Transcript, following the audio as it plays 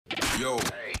Yo,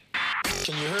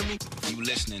 can you hear me? You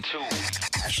listening to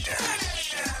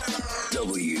WAW.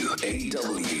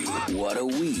 What a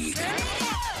week.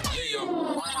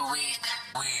 What a week.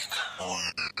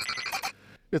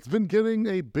 It's been getting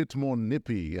a bit more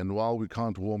nippy, and while we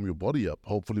can't warm your body up,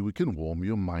 hopefully we can warm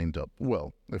your mind up.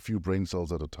 Well, a few brain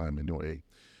cells at a time anyway.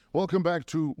 Welcome back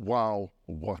to Wow,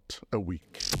 What a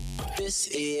Week. This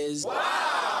is What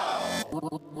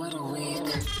a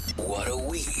week. What a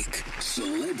Week.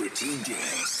 Celebrity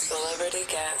guest. Celebrity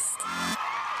guest.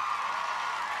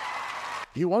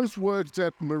 He once worked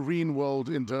at Marine World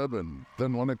in Durban,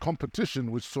 then won a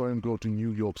competition which saw him go to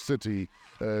New York City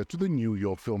to the New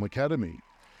York Film Academy.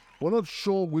 We're not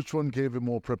sure which one gave him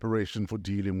more preparation for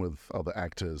dealing with other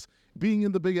actors, being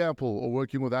in the Big Apple or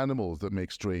working with animals that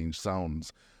make strange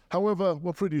sounds. However,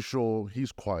 we're pretty sure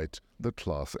he's quite the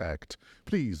class act.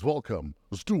 Please welcome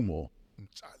Sdumo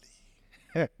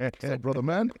Mtshali. What's up, brother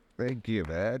man? Thank you,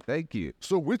 man. Thank you.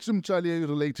 So which Mtshali are you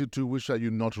related to? Which are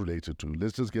you not related to?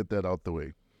 Let's just get that out the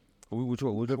way. Which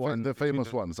one? Which one? The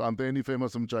famous ones. Aren't there any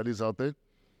famous Mtshalis out there?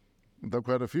 There are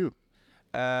quite a few.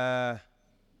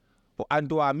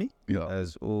 Anduami, Yeah.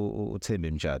 as Sdumo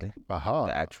Mtshali, Aha.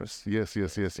 the actress. Yes. We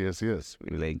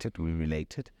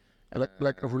related.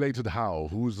 Like related how?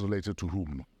 Who's related to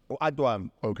whom? Anduami,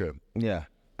 Okay. yeah.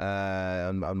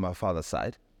 On my father's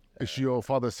side. Is she your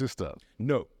father's sister?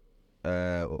 No.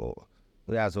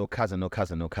 Yeah, so cousin.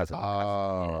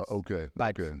 Ah, okay.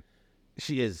 But okay.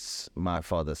 she is my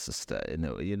father's sister.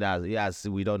 Yes,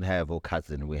 we don't have a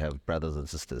cousin. We have brothers and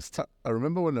sisters. I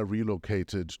remember when I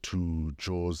relocated to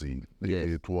Jersey. Yes.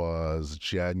 It was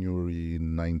January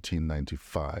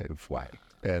 1995. Why?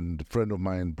 And a friend of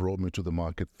mine brought me to the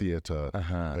Market Theatre.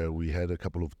 We had a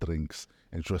couple of drinks,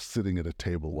 and she was sitting at a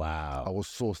table. Wow. I was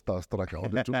so starstruck. I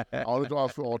wanted to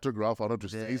ask for autograph. I wanted to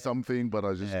say something, but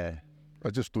I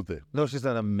just stood there. No, she's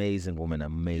an amazing woman,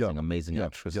 amazing Yeah.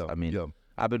 actress. Yeah. I mean, Yeah.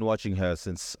 I've been watching her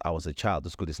since I was a child.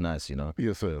 This good is nice,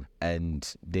 Yes, sir. And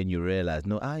then you realize,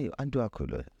 no, I do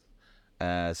Akulu.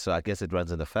 So I guess it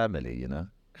runs in the family,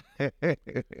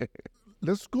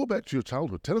 Let's go back to your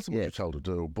childhood. Tell us about Yes. your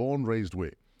childhood. Born, raised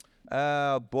where?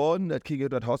 Born at King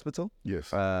Edward Hospital.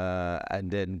 Yes.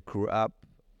 And then grew up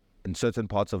in certain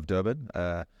parts of Durban,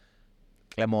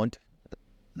 Clermont,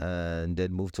 and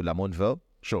then moved to Lamontville,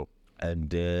 Sure.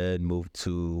 and then moved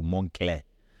to Montclair.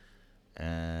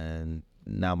 And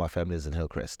now my family is in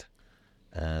Hillcrest.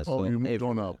 Oh, you moved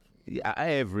on up. Yeah,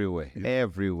 everywhere.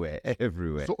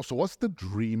 So what's the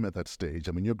dream at that stage?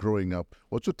 I mean, you're growing up.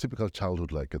 What's your typical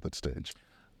childhood like at that stage?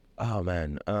 Oh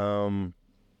man,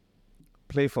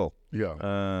 playful. Yeah.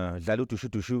 Dalu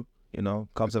tushu,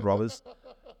 comes and robbers.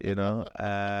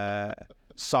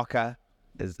 Soccer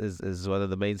is one of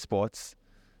the main sports.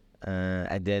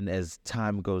 And then as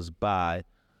time goes by,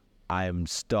 I'm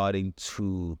starting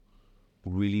to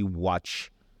really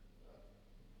watch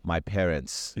my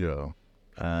parents. Yeah.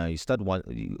 You start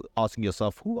asking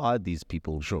yourself, who are these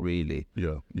people really?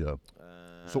 Yeah.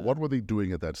 So what were they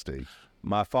doing at that stage?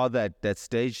 My father at that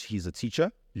stage, he's a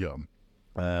teacher. Yeah.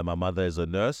 My mother is a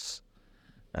nurse.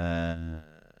 And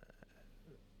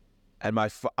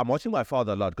I'm watching my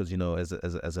father a lot because,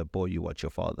 as a boy, you watch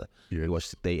your father. Yes. You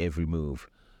watch their every move.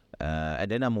 And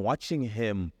then I'm watching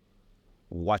him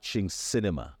watching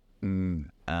cinema. And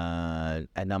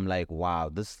I'm like, wow,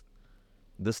 this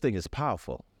thing is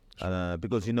powerful.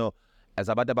 Because, as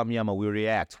Abada Bamiyama, we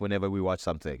react whenever we watch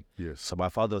something. Yes. So my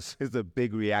father is a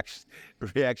big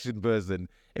reaction person.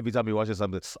 Every time he watches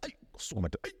something,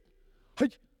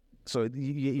 so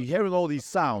you're hearing all these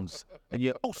sounds, and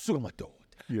you're,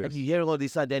 Yes. and you're hearing all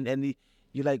these sounds, and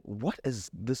you're like, what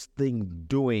is this thing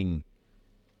doing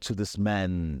to this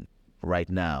man right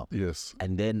now? Yes.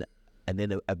 And then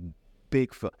a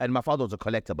big film. And my father was a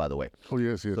collector, by the way. Oh,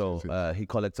 yes. So he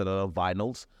collected a lot of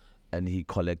vinyls, and he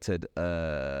collected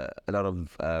a lot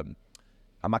of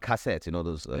cassettes,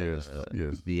 those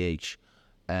Yes. VH.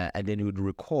 And then he would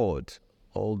record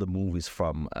all the movies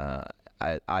from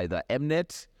either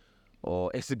Mnet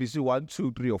or SABC 1,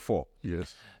 2, 3, or 4.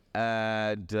 Yes.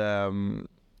 And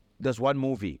there's one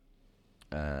movie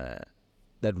that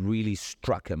really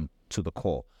struck him to the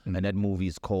core. And that movie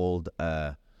is called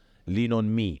Lean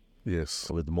on Me. Yes.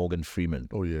 With Morgan Freeman.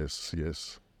 Oh, yes.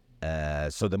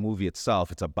 So the movie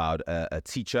itself, it's about a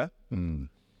teacher,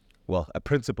 a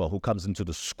principal who comes into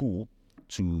the school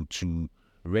to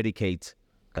eradicate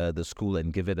the school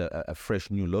and give it a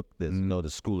fresh new look. There's the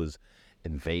school is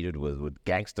invaded with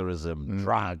gangsterism,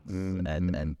 drugs,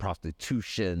 and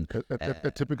prostitution.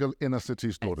 A typical inner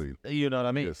city story. You know what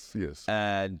I mean? Yes.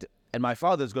 And my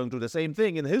father's going through the same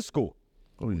thing in his school,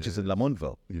 which is in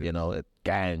Lamontville. Yes.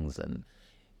 Gangs and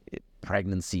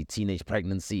teenage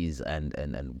pregnancies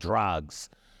and drugs,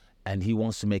 and he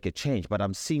wants to make a change. But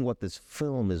I'm seeing what this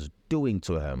film is doing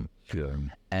to him. Yeah.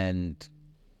 And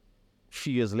a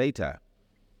few years later,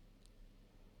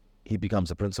 he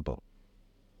becomes a principal.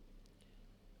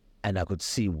 And I could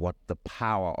see what the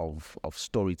power of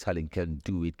storytelling can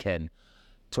do. It can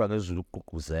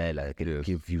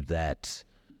give you that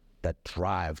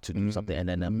drive to do something. And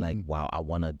then I'm like, wow, I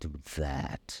want to do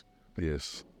that.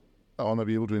 Yes. I want to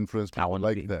be able to influence I people want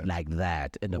like to be that. like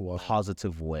that in a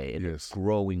positive way, in a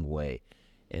growing way,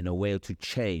 in a way to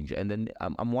change. And then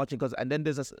I'm watching, and then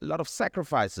there's a lot of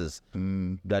sacrifices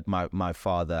that my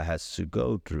father has to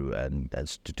go through and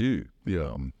has to do.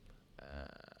 Yeah.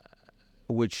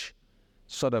 Which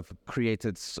sort of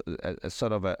created a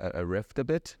sort of a rift a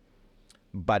bit.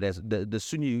 But as the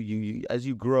sooner you as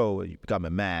you grow, you become a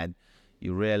man,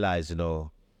 you realize,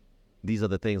 these are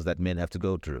the things that men have to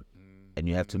go through. And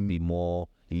you have to be more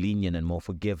lenient and more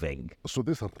forgiving. So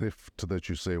this rift that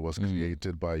you say was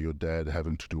created by your dad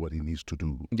having to do what he needs to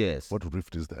do. Yes. What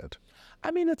rift is that?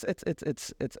 I mean, it's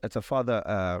a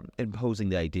father imposing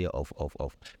the idea of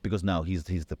because now he's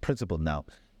the principal now.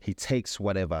 He takes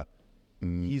whatever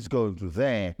he's going through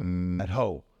there at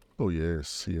home. Oh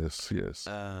yes.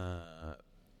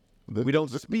 We don't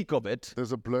speak of it.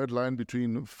 There's a blurred line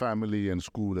between family and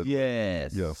school.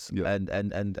 Yes. Yeah. And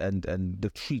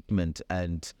the treatment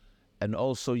and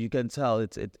also you can tell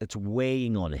it's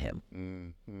weighing on him.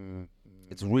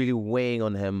 It's really weighing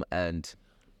on him, and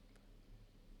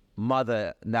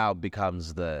mother now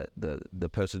becomes the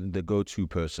person, the go-to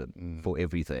person for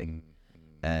everything,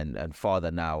 and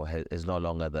father now is no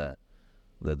longer the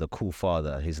cool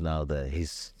father. He's now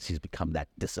he's become that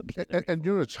disciplinary. And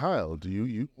you're a child.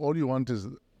 You all you want is,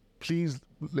 please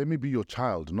let me be your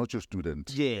child, not your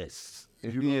student. Yes.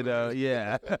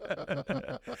 Yeah.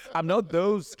 I'm not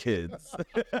those kids.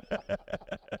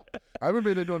 I haven't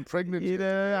been anyone pregnant.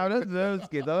 I'm not those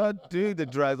kids. I'm not doing the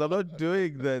drugs. I'm not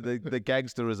doing the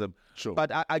gangsterism. Sure.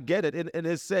 But I get it. In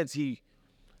his sense, he's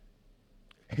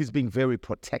being very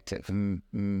protective.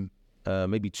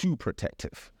 Maybe too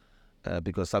protective.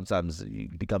 Because sometimes you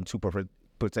become too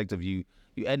protective, you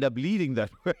end up leading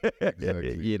that way.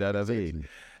 Exactly. You know what I mean?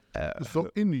 So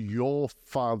in your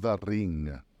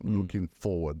fathering, looking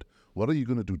forward, what are you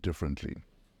going to do differently?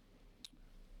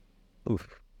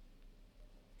 Oof.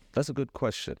 That's a good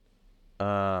question.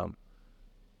 To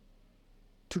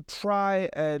try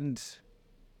and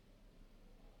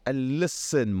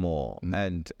listen more,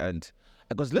 and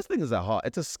because listening is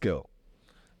it's a skill.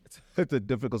 It's a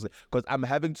difficult thing, because I'm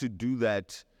having to do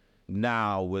that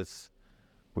now with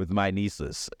my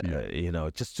nieces,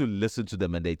 just to listen to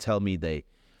them, and they tell me they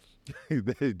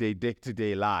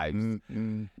day-to-day lives,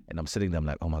 and I'm sitting there, I'm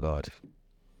like, oh my God,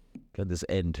 can this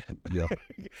end? Yeah.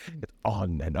 It's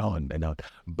on and on and on.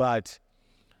 But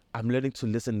I'm learning to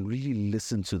really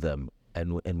listen to them,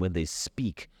 and when they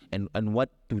speak, and what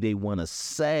do they want to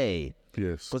say?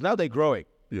 Yes. Because now they're growing.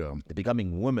 Yeah. They're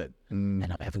becoming women. And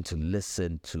I'm having to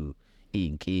listen to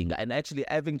King and actually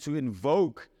having to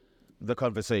invoke the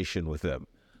conversation with them,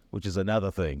 which is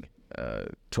another thing,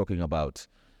 talking about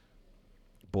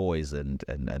boys and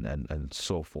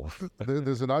so forth.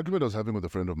 There's an argument I was having with a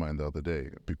friend of mine the other day,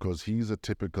 because he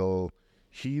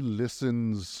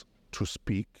listens to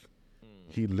speak,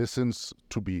 he listens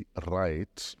to be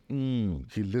right,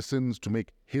 he listens to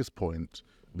make his point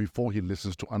before he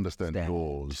listens to understand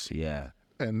yours. Yeah.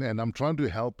 And I'm trying to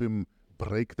help him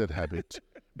break that habit,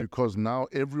 because now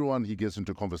everyone he gets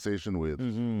into conversation with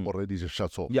already just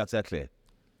shuts off. Yeah, exactly.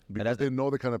 Because they know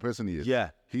the kind of person he is.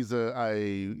 Yeah. He's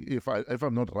if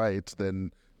I'm not right,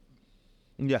 then...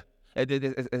 Yeah.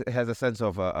 It has a sense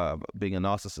of being a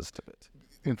narcissist of it.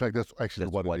 In fact, that's actually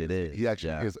what it is. He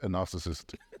actually is a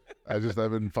narcosist. I just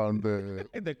haven't found the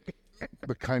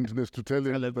kindness to tell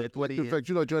him. In fact,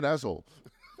 you're an asshole.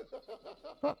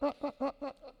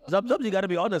 Sometimes you got to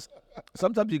be honest.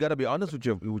 Sometimes you got to be honest with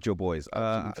your boys.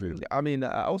 Absolutely. I mean,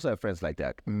 I also have friends like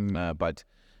that, but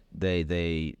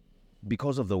they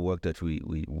because of the work that we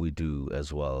do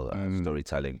as well,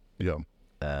 storytelling. Yeah.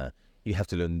 You have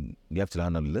to learn. You have to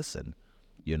learn how to listen.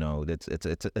 You know,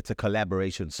 it's a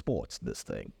collaboration sport, this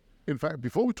thing. In fact,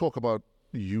 before we talk about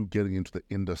you getting into the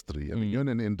industry, I mean, you're in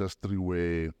an industry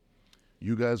where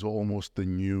you guys are almost the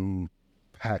new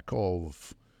pack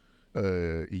of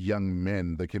young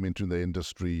men that came into the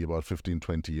industry about 15,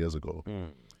 20 years ago.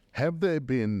 Have there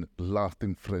been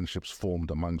lasting friendships formed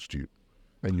amongst you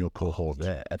and your cohort?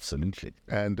 Yeah, absolutely.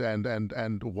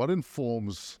 And what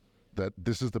informs that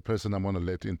this is the person I'm going to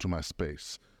let into my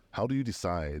space? How do you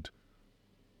decide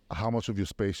how much of your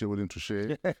space you're willing to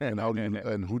share,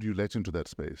 and who do you let into that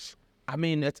space? I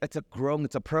mean, it's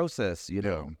a process, you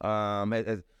know.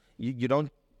 You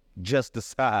don't just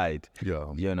decide.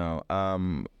 Yeah. You know.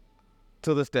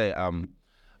 To this day, I'm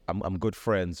good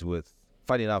friends with.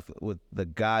 Funny enough, with the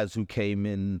guys who came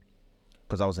in,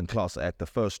 because I was in class at the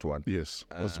first one. Yes.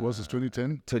 Was this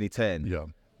 2010? 2010. Yeah.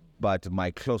 But my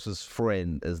closest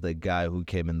friend is the guy who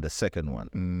came in the second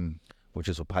one, which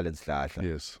is Upalen Slahla.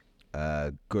 Yes.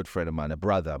 A good friend of mine, a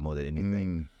brother more than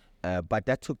anything. But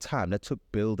that took time, that took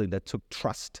building, that took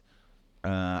trust,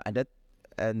 and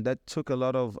that took a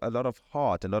lot of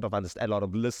heart, a lot of understanding, a lot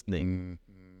of listening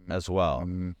as well.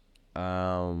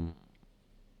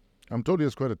 I'm told he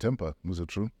has quite a temper. Was it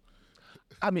true?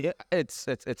 I mean, it's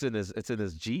in his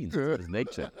genes, it's in his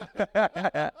nature.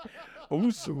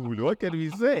 Umzulu, what can we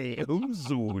say?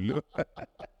 Umzulu.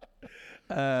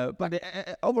 But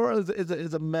overall,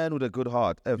 is a man with a good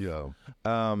heart.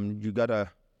 You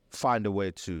gotta find a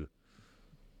way to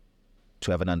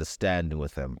have an understanding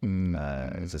with him.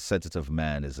 He's a sensitive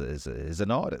man. Is an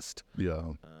artist.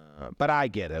 Yeah. But I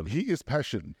get him. He is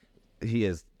passion. He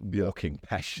is walking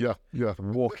passion. Yeah.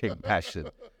 Walking passion.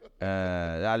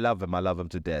 I love him. I love him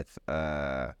to death.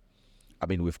 I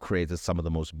mean, we've created some of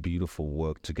the most beautiful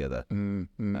work together.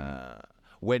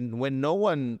 When no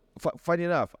one, funny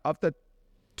enough, after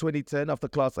 2010, after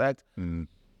Class Act, and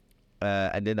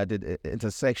then I did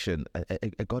Intersection,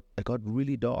 it got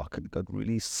really dark. It got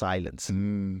really silent.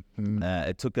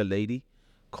 It took a lady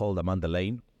called Amanda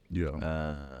Lane.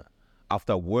 Yeah.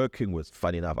 After working with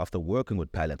Pallet,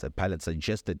 and Pallet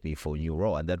suggested me for a new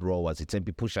role, and that role was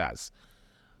Itempi Pushas.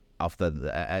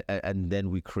 And then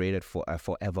we created for a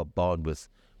forever bond with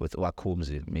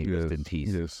Wakumzi, maybe rest in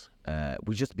peace. Yes.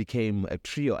 We just became a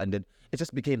trio, and then it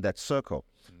just became that circle.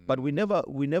 But we never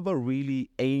really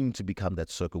aimed to become that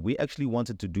circle. We actually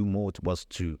wanted to do more. Was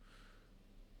to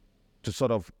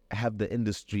sort of have the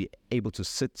industry able to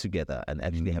sit together and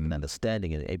actually have an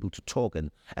understanding and able to talk and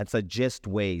suggest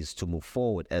ways to move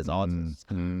forward as artists.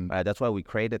 That's why we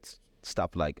created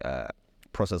stuff like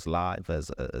Process Live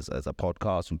as a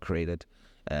podcast. We created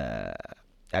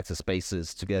Access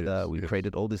Spaces together. Yes, we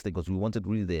created all these things because we wanted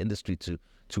really the industry to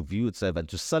view itself and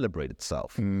to celebrate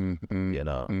itself. You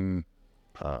know.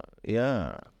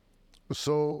 Yeah.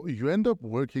 So you end up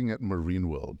working at Marine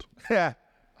World. Yeah.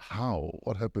 How?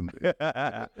 What happened there?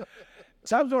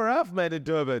 Times were rough, man, in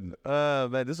Durban.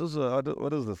 Man, this was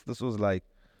what is this? This was like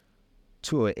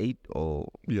 2008 or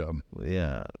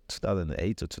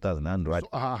 2008 or 2009, right?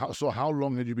 So how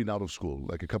long had you been out of school?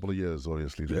 Like a couple of years,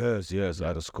 obviously. Years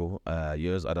out of school.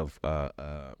 Years out of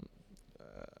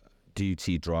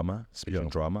DUT drama, speaking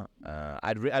drama.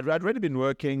 I'd already been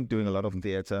working, doing a lot of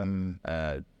theatre.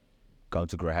 Going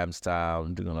to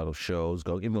Grahamstown, doing a lot of shows,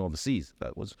 going even overseas.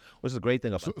 That was the great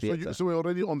thing about theatre. So we're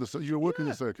already on you were working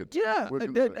the circuit. Yeah,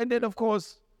 and then of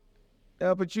course, the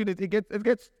opportunity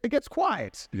it gets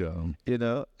quiet. Yeah, you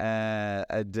know,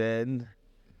 and then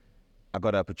I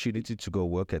got an opportunity to go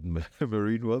work at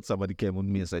Marine World. Somebody came on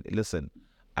me and said, "Listen,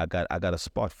 I got a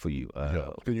spot for you.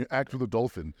 Can you act with a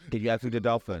dolphin?" Can you act with the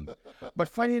dolphin? But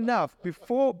funny enough,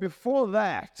 before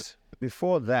that.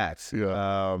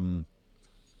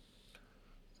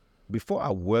 Before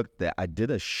I worked there, I did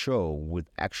a show with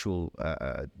actual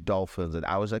dolphins, and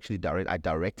I was actually I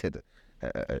directed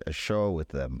a show with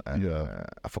them.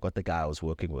 I forgot the guy I was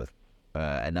working with,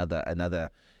 another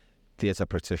theatre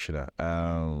practitioner.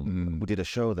 We did a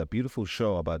show, that beautiful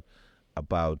show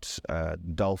about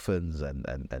dolphins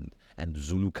and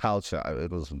Zulu culture.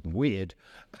 It was weird,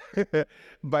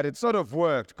 but it sort of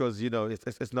worked because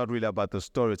it's not really about the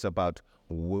story. It's about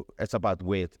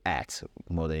where it's at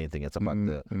more than anything. It's about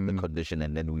the condition,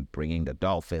 and then we bringing the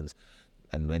dolphins,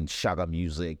 and then Shaga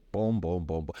music, boom, boom,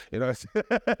 boom, boom. It's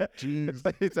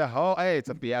it's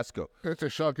a fiasco. It's a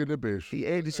shark in the bush.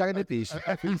 Yeah, the shark in the fish.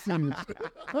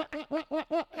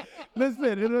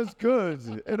 Listen, it was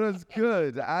good. It was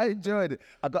good. I enjoyed it.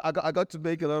 I got to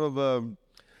make a lot of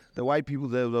the white people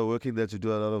that were working there to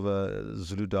do a lot of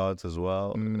Zulu dance as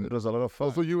well. It was a lot of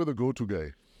fun. So you were the go-to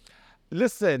guy.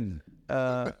 Listen,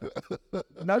 not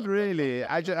really.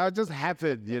 I just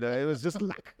happened, it was just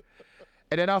luck.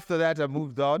 And then after that, I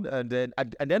moved on, and then I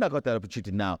got that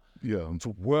opportunity now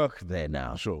to work there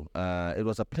now. Sure. It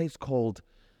was a place called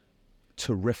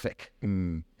Terrific.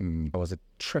 Or was it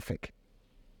Terrific?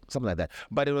 Something like that.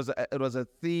 But it was a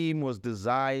theme was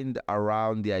designed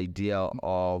around the idea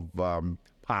of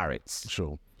pirates.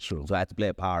 Sure. So I had to play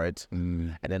a pirate,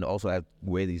 and then also I had to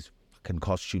wear these fucking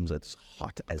costumes that's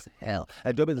hot as hell.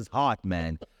 And Durban is hot,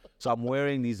 man. So I'm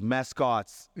wearing these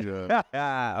mascots. Yeah.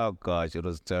 Oh gosh, it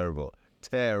was terrible.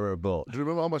 Terrible. Do you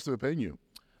remember how much they were paying you?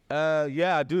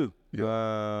 Yeah, I do.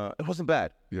 Yeah. It wasn't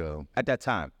bad. Yeah. At that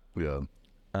time. Yeah.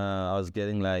 I was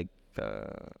getting like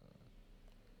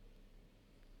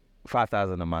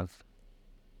 5,000 a month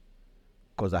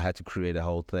because I had to create a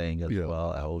whole thing as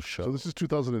well, a whole show. So this is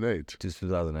 2008. This is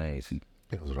 2008.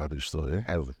 It was rubbish, though, eh?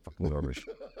 That was fucking rubbish.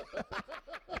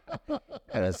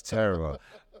 That's terrible.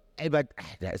 But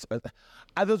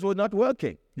others were not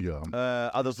working. Yeah.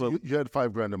 Others were. You had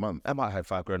 $5,000 a month. I might have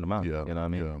 $5,000 a month. Yeah, You know what I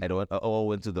mean? yeah. I all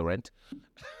went to the rent,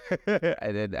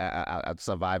 and then I'd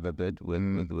survive a bit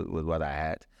with what I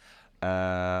had.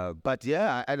 But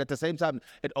yeah, and at the same time,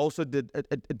 it also did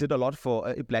a lot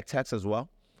for black tax as well.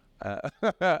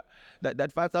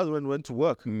 That 5,000 went to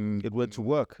work. It went to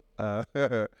work.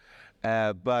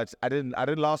 But I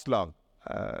didn't last long.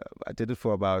 I did it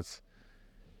for about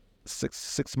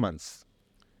six months.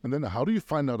 And then how do you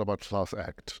find out about Class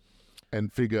Act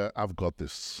and figure, I've got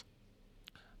this?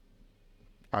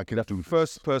 I can do The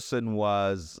first person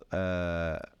was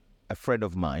a friend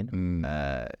of mine.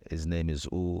 His name is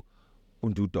Undu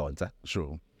Donza.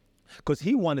 Sure. Because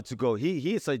he wanted to go.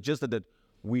 He suggested that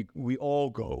we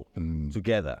all go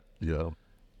together. Yeah.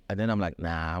 And then I'm like,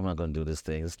 nah, I'm not gonna do this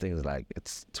thing. This thing is like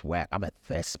it's whack. I'm a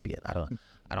thespian. I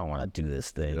don't want to do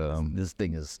this thing. This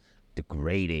thing is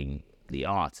degrading the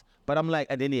art. But I'm like,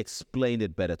 and then he explained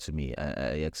it better to me.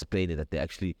 He explained it that they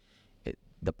actually,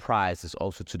 the prize is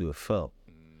also to do a film.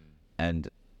 And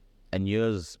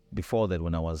years before that,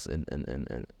 when I was in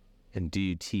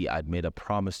DUT, I'd made a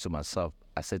promise to myself.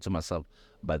 I said to myself,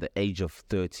 by the age of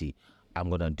 30, I'm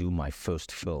gonna do my first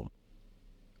film.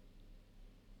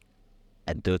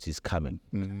 And 30 is coming.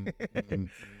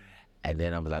 And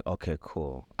then I'm like, okay,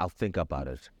 cool. I'll think about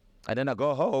it. And then I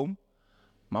go home.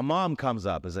 My mom comes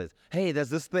up and says, hey, there's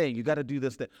this thing. You got to do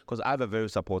this thing. Because I have a very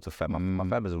supportive family. My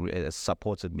family has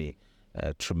supported me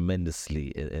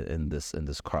tremendously in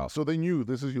this craft. So they knew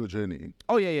this is your journey.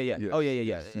 Oh, yeah. Yes. Oh, yeah.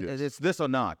 Yes. It's this or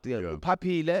not. Yeah.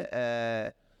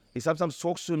 Papi, he sometimes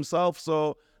talks to himself,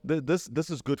 so this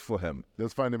is good for him.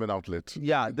 Let's find him an outlet.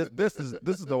 Yeah, this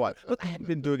is the one. But I have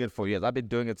been doing it for years. I've been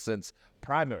doing it since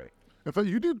primary. In fact,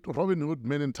 you did Robin Hood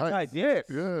Men in Tights. Right, yes.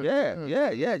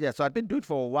 Yeah. So I've been doing it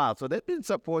for a while. So they've been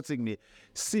supporting me,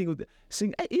 seeing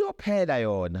your pad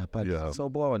on, but Yeah. so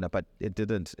boring, but it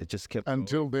didn't. It just kept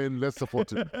Until then, let's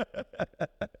support him.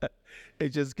 it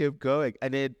just kept going.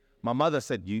 And then my mother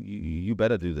said, you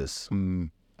better do this.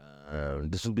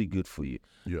 This will be good for you.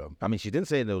 Yeah. I mean, she didn't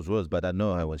say in those words, but I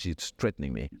know her when she's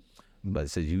threatening me. But she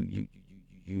said,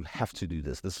 you have to do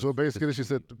this. So basically, she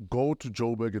said, go to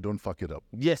Joburg and don't fuck it up.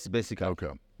 Yes, basically. Okay.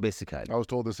 Basically. I was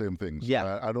told the same things.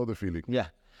 Yeah. I know the feeling. Yeah.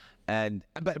 And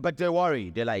but they're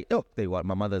worried. They're like, they worry.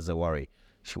 My mother's a worry.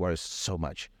 She worries so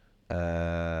much.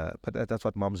 But that's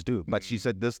what moms do. But she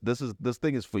said, this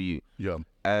thing is for you. Yeah.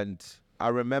 And I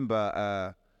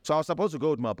remember, so I was supposed to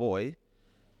go with my boy,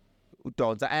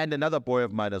 Donza, and another boy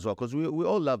of mine as well, because we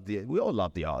all love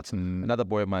the arts. Another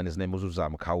boy of mine, his name was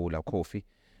Uzam Kaula Kofi.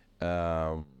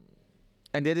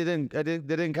 And they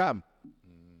didn't come.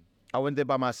 I went there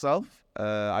by myself.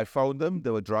 I phoned them. They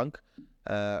were drunk.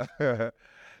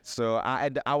 So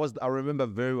I remember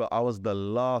very well. I was the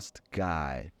last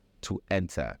guy to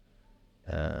enter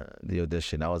the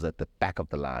audition. I was at the back of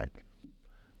the line.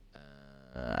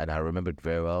 And I remembered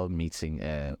very well meeting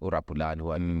Urapulan,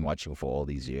 who I'd been watching for all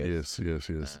these years.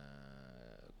 Yes.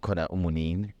 Kona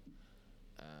Umunin.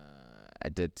 I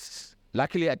did.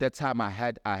 Luckily, at that time,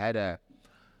 I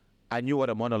knew what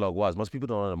a monologue was. Most people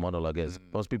don't know what a monologue is.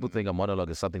 Most people think a monologue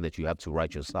is something that you have to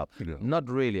write yourself. Yeah. Not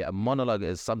really. A monologue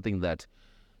is something that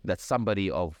somebody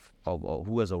of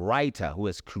who is a writer, who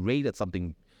has created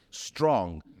something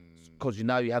strong, because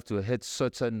now you have to hit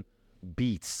certain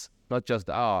beats, not just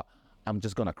I'm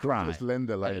just gonna cry. Just lend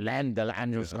the line.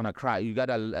 I'm just gonna cry. You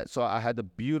gotta. So I had a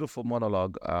beautiful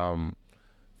monologue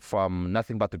from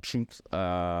Nothing But the Truth.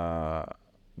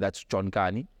 That's John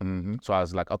Kani. So I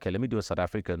was like, okay, let me do a South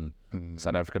African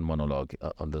monologue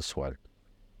on this one.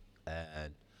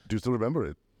 And Do you still remember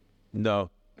it?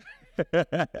 no.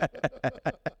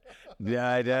 Yeah,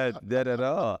 I did at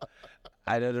all.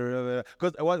 I didn't remember.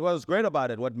 Because what was great about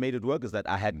it, what made it work, is that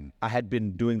I had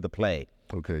been doing the play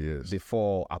Okay, yes.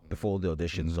 before the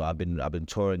audition. So I've been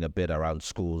touring a bit around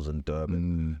schools in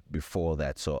Durban before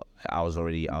that. So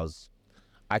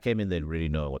I came in there really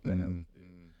know what the hell.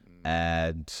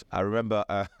 And I remember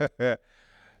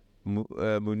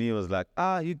Muni was like,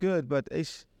 you good, but I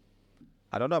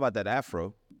don't know about that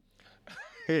afro.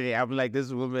 I'm like,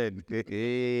 this woman,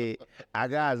 I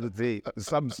got to say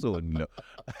some sort,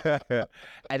 And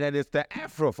then it's the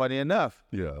Afro, funny enough,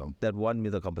 that won me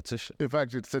the competition. In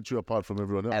fact, it set you apart from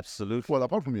everyone else. Absolutely. Well,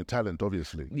 apart from your talent,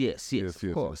 obviously. Yes,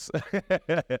 of course.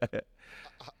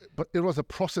 But it was a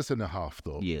process and a half,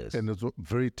 though. Yes. And it was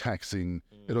very taxing.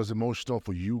 It was emotional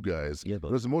for you guys. Yeah, it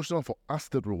was emotional for us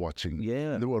that were watching.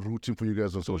 Yeah. And they were rooting for you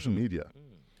guys on social media.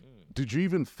 Did you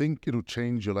even think it would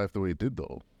change your life the way it did,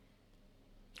 though?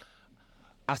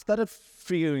 I started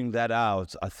figuring that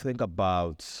out, I think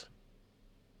about...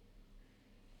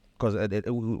 Because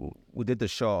we did the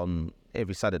show on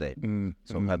every Saturday.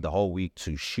 So we had the whole week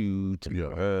to shoot and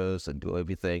rehearse and do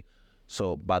everything.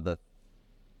 So by the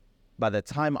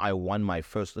time I won my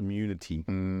first immunity,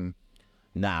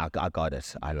 I got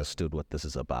it. I understood what this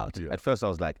is about. Yeah. At first I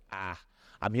was like,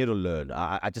 I'm here to learn.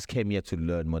 I just came here to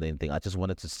learn more than anything. I just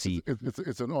wanted to see.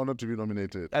 It's an honor to be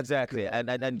nominated. Exactly.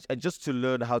 And just to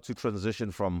learn how to transition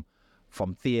from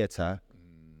theater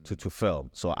to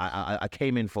film. So I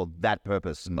came in for that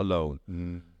purpose alone.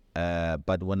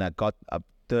 But when I got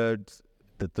the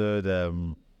third,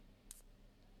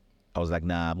 I was like,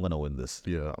 nah, I'm going to win this.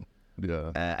 Yeah.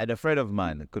 And a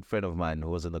good friend of mine who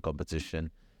was in the competition,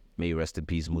 may he rest in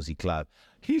peace, Muzi Club,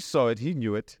 he saw it, he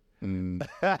knew it. What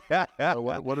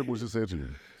did Muzi say to you?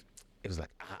 It was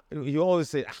like, you always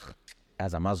say,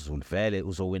 as amazulu vele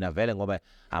uzowina vele ngoba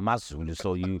amazulu,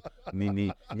 so you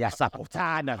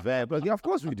niyasupportana vele. But yeah, of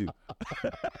course we do.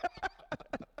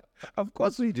 Of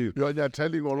course we do. You're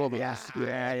telling all of Yeah, us.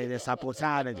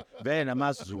 supportana vele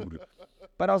amazulu.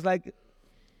 But I was like,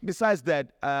 besides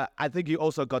that, I think he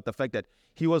also got the fact that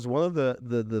he was one of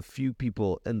the few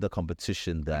people in the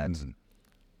competition that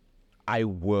I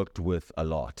worked with a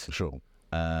lot. Sure.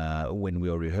 When we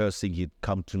were rehearsing, he'd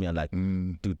come to me and like,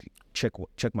 dude,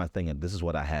 check my thing, and this is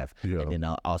what I have. Yeah. And then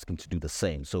I'll ask him to do the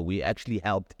same. So we actually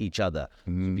helped each other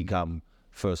to become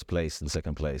first place and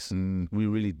second place. We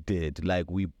really did. Like,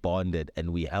 we bonded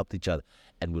and we helped each other,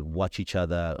 and we'd watch each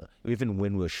other. Even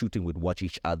when we were shooting, we'd watch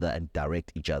each other and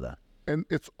direct each other. And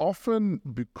it's often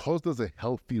because there's a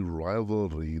healthy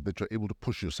rivalry that you're able to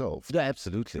push yourself. Yeah,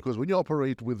 absolutely. Because when you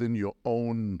operate within your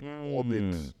own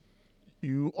orbit,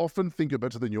 you often think you're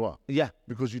better than you are. Yeah.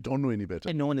 Because you don't know any better.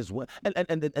 And no one is...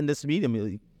 And this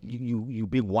medium, you're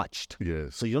being watched.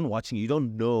 Yes. So you're not watching, you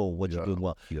don't know what you're doing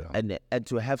well. Yeah. And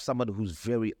to have someone who's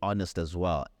very honest as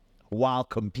well while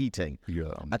competing.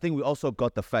 Yeah. I think we also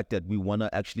got the fact that we want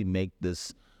to actually make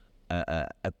this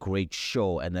a great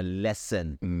show and a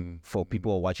lesson for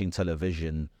people who are watching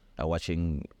television,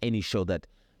 watching any show, that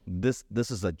this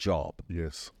is a job.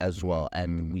 Yes. As well.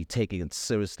 And we taking it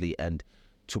seriously and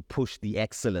to push the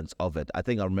excellence of it. I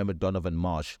think I remember Donovan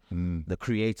Marsh, the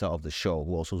creator of the show,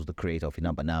 who also was the creator of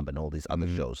Inamba Namba and all these other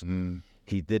shows.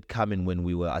 He did come in when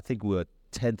we were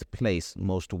 10th place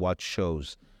most watched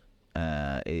shows,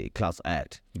 class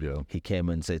act. Yeah. He came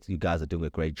and said, you guys are doing a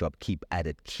great job. Keep at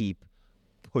it. Keep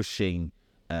pushing,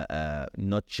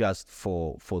 not just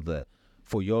for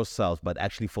yourself, but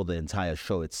actually for the entire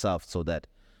show itself, so that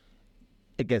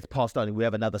it gets passed on and we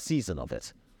have another season of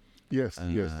it. Yes,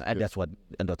 yes. And that's what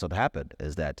happened,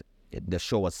 is that the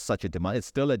show was such a demand. It's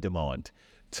still a demand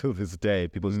to this day.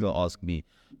 People still ask me,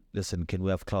 listen, can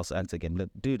we have class acts again?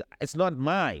 Like, dude, it's not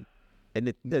mine. And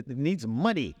it needs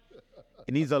money.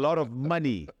 It needs a lot of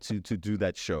money to do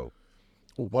that show.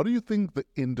 What do you think the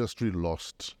industry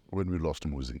lost when we lost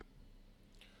Muzi?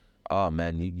 Oh,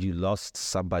 man, you lost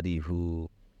somebody who,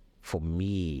 for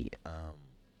me...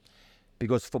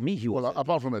 because for me, he was... Well,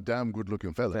 apart from a damn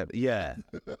good-looking fella. Yeah.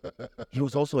 He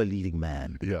was also a leading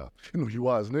man. Yeah. He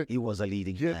was, isn't He was a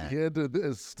leading man. He had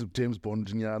this James Bond.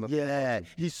 Yeah.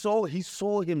 He saw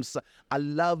himself...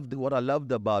 What I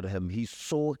loved about him, he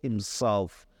saw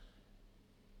himself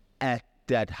at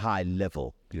that high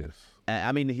level. Yes.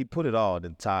 I mean, he put it on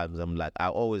in times. I'm like, I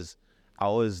always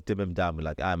dim him down. Be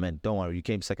like, man, don't worry, you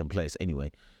came second place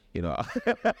anyway. You know,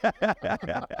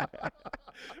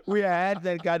 we had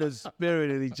that kind of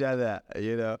spirit in each other,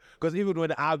 you know, because even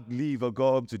when I leave or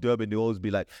go home to Durban, they always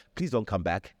be like, please don't come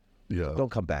back. Yeah.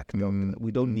 Don't come back.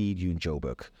 We don't need you in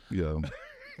Joburg. Yeah.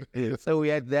 So we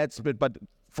had that spirit. But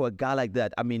for a guy like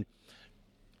that, I mean,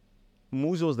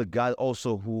 Muzo was the guy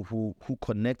also who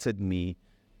connected me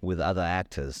with other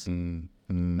actors.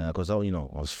 Because, I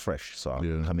was fresh. So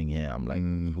I'm coming here. I'm like,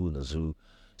 who in the zoo?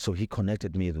 So he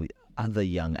connected me with other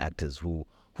young actors who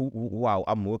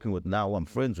I'm working with now, who I'm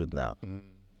friends with now.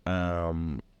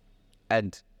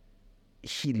 And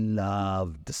he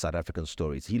loved the South African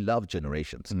stories. He loved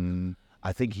Generations.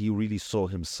 I think he really saw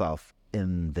himself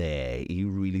in there. He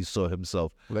really saw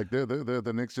himself. Like they're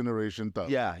the next generation stuff.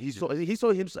 Yeah, he saw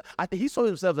himself. I think he saw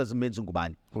himself as a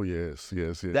Menzungubani. Oh yes.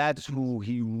 That's who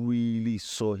he really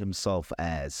saw himself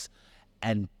as,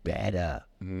 and better.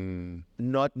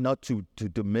 Not to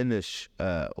diminish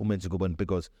Menzungubani,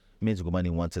 because Menzungubani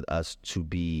wanted us to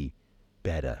be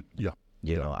better. Yeah.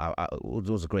 You know, it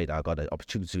was great. I got an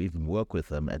opportunity to even work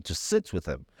with him and to sit with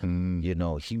him. You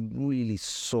know, he really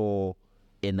saw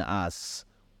in us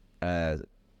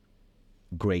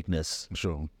greatness.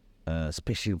 Sure.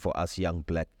 Especially for us young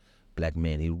black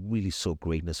men. He really saw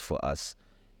greatness for us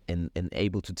and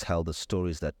able to tell the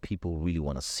stories that people really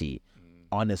want to see.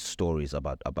 Honest stories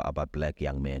about black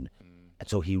young men. And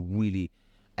so he really,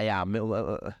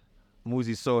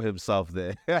 Muzi saw himself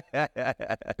there.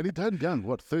 And he died young,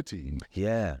 what, 13?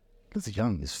 Yeah. That's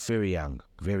young. He's very young,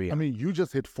 very young. I mean, you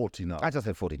just hit 40 now. I just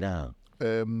hit 40 now.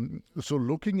 So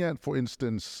looking at, for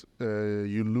instance,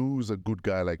 you lose a good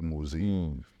guy like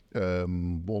Muzi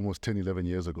almost 10, 11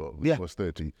 years ago. Yeah. He was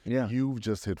 30. Yeah. You've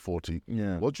just hit 40.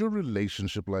 Yeah. What's your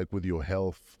relationship like with your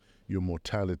health, your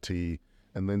mortality,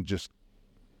 and then just...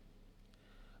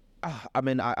 I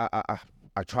mean, I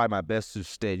try my best to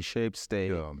stay in shape,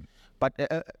 but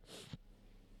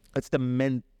it's the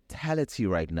mentality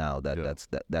right now that's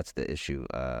the issue.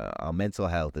 Our mental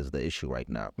health is the issue right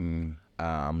now.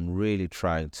 I'm really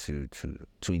trying to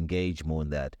engage more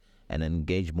in that, and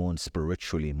engage more in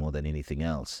spiritually more than anything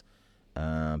else,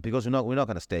 because we're not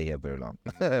going to stay here very long.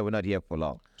 We're not here for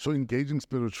long. So engaging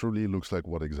spiritually looks like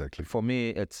what exactly? For me,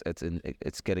 it's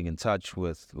getting in touch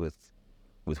with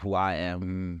who I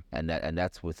am, and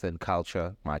that's within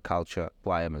culture, my culture,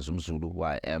 who I am as Umzulu, who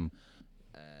I am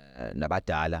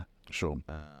Nabadala. Sure.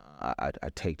 I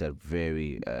take that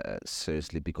very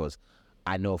seriously, because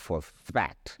I know for a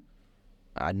fact,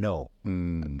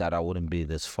 that I wouldn't be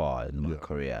this far in my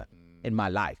career, in my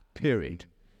life, period.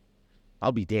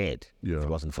 I'll be dead if it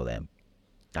wasn't for them.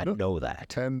 I know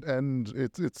that. And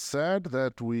it's sad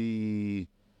that we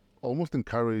almost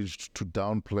encouraged to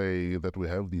downplay that we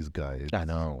have these guides. I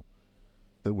know.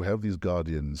 That we have these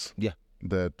guardians. Yeah.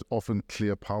 That often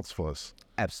clear paths for us.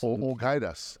 Absolutely. Or guide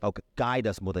us. Okay, guide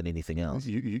us more than anything else.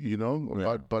 You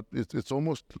know, but it's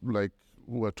almost like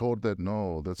we're told that,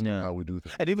 no, that's not how we do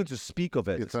things. And even to speak of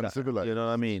it. It's uncivilized. You know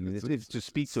what I mean? It's to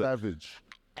speak to savage.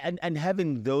 It. And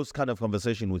having those kind of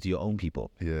conversation with your own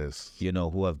people. Yes. You know,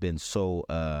 who have been so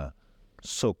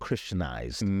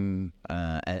Christianized,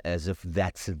 as if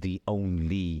that's the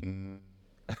only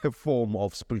form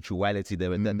of spirituality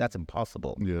there. That's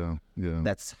impossible. Yeah.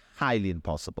 That's highly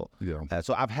impossible. Yeah.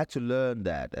 So I've had to learn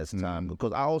that as time,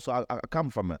 because I come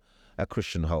from a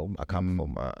Christian home. I come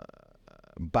from,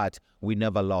 but we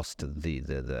never lost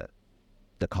the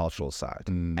cultural side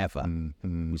ever.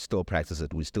 We still practice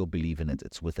it. We still believe in it.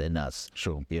 It's within us.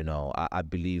 Sure. You know, I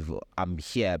believe I'm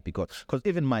here because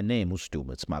even my name,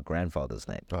 Sdumo, it's my grandfather's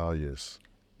name. Ah, yes.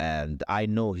 And I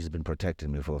know he's been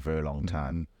protecting me for a very long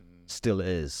time. Still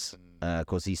is,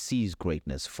 because he sees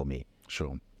greatness for me.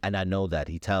 Sure. And I know that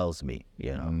he tells me,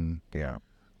 you know. Yeah.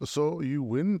 So you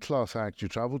win Class Act, you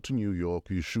travel to New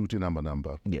York, you shoot in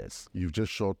Number. Yes. You've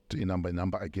just shot in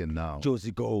Number again now.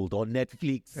 Josie Gold on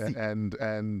Netflix.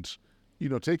 And you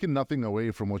know, taking nothing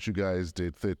away from what you guys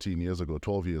did 13 years ago,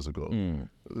 12 years ago,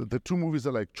 the two movies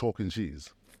are like chalk and cheese.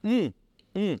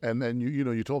 And then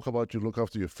you talk about you look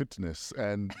after your fitness,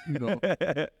 and you know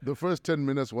the first 10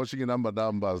 minutes watching a Number, I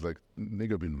was like,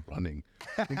 nigga been running.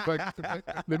 In fact,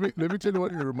 let me tell you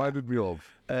what it reminded me of.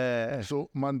 So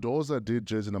Mendoza did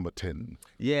jersey number 10.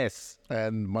 Yes.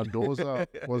 And Mendoza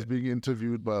was being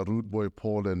interviewed by Rude Boy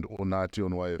Paul and Onati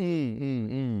on YF.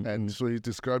 And so he's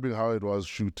describing how it was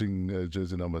shooting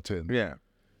jersey number 10. Yeah.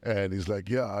 And he's like,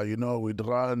 yeah, you know, we'd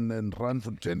run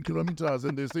for 10 kilometers,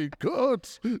 and they say,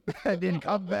 cut. And then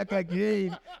come back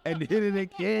again and hit it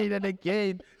again and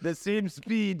again, the same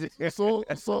speed. So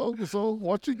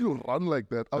watching you run like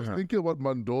that, I was thinking about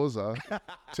Mendoza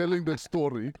telling the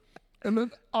story. And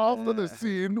then after the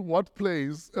scene, what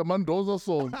plays? A Mendoza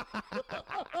song.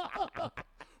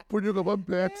 Put you on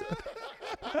bet.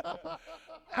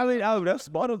 I mean, that's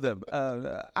one of them.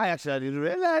 I didn't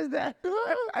realize that.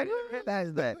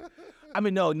 I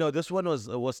mean, no, this one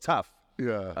was tough.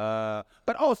 Yeah.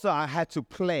 But also I had to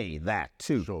play that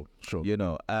too. Sure. You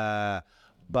know,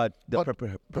 but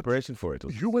the preparation for it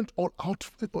was... You went all out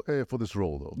for this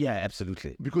role, though. Yeah,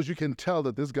 absolutely. Because you can tell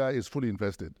that this guy is fully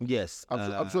invested. Yes.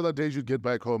 I'm sure that days you'd get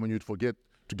back home and you'd forget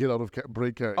to get out of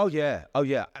break carriage. Oh yeah.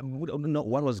 No,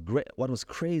 what was great, what was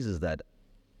crazy is that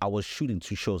I was shooting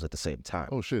 2 shows at the same time.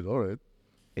 Oh shit! All right.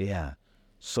 Yeah.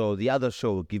 So the other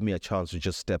show would give me a chance to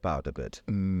just step out a bit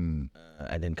and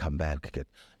then come back again.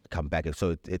 come back.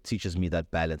 So it teaches me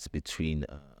that balance between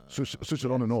Switch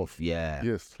it on and off. yeah.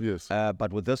 Yes.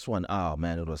 But with this one, oh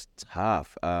man, it was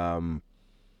tough.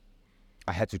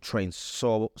 I had to train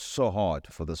so hard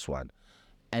for this one,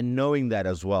 and knowing that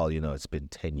as well, it's been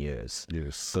 10 years.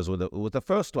 Yes. Because with the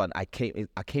first one, I came in,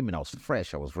 I was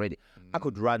fresh, I was ready. I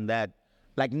could run that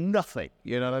like nothing.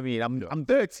 You know what I mean? I'm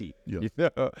dirty.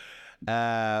 Yeah.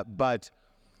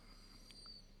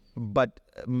 But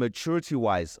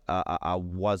maturity-wise, I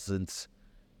wasn't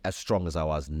as strong as I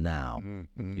was now.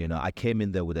 I came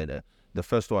in there with the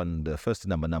first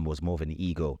number was more of an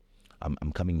ego.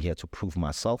 I'm coming here to prove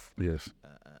myself. Yes.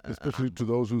 Especially to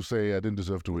those who say I didn't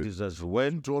deserve to win. Deserves to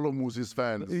win. To all of Musi's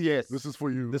fans. Yes. This is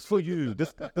for you. This for you.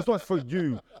 This one's for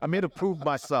you. I'm here to prove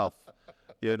myself.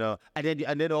 And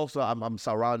then also I'm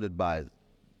surrounded by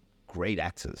great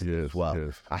actors as well.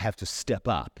 Yes. I have to step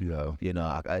up. Yeah.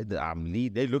 I'm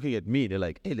lead. They're looking at me. They're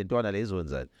like, "Hey, Lentwana is one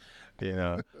that,"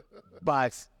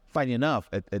 But funny enough,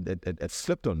 it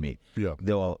slipped on me. Yeah.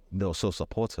 They were so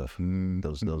supportive.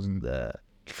 Those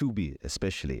Kubi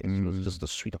especially. She was just a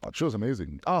sweetheart. She was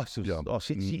amazing. Oh, she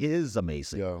is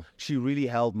amazing. Yeah. She really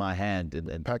held my hand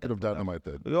and Packet of dynamite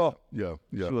then. Yeah. Yeah.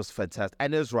 She was fantastic.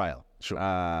 And Israel. Sure.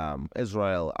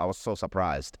 Israel, I was so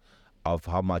surprised of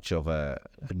how much of a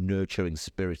nurturing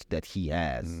spirit that he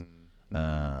has.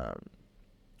 And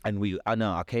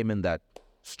I came in that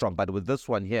strong. But with this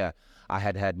one here, I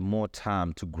had more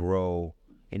time to grow.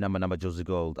 In Number Josie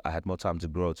Gold, I had more time to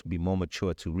grow, to be more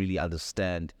mature, to really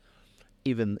understand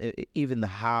even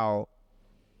how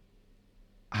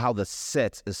the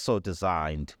set is so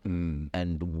designed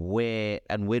and where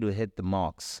to hit the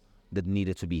marks that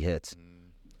needed to be hit.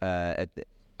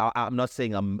 I'm not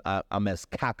saying I'm as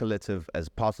calculative as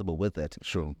possible with it.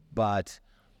 Sure. But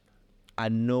I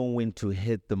know when to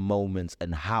hit the moments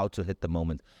and how to hit the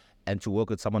moment, and to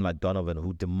work with someone like Donovan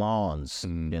who demands. I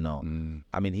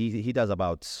mean, he does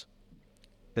about 6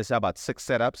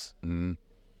 setups,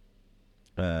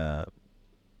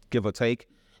 give or take,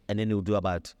 and then he'll do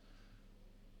about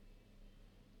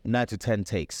 9 to 10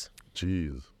 takes.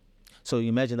 Jeez. So you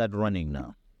imagine that running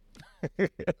now. You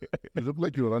look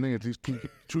like you're running at least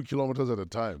 2 kilometers at a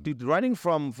time. Dude, running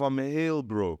from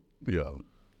Hillbrow Yeah.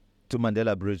 to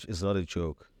Mandela Bridge is not a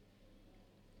joke.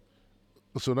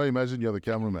 So now imagine you're the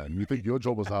cameraman. You think your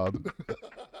job was hard.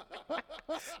 I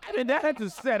mean, I had to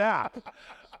set up.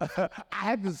 I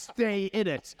had to stay in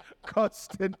it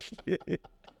constantly.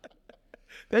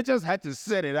 They just had to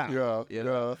set it up.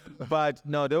 Yeah. But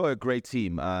no, they were a great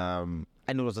team. And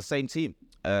it was the same team.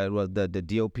 It was the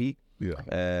DOP,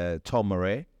 Tom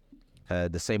Murray,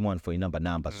 the same one for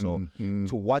Namba. So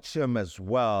to watch him as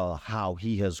well, how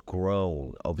he has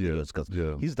grown over the years, because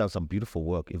he's done some beautiful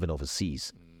work even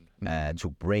overseas. To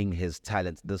bring his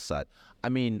talent this side. I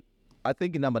mean, I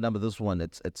think in number this one,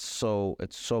 it's so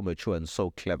mature and so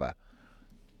clever.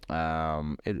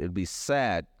 It'd be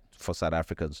sad for South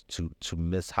Africans to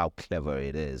miss how clever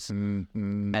it is,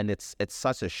 and it's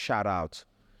such a shout out,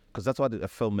 because that's what a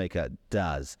filmmaker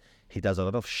does. He does a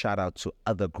lot of shout out to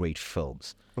other great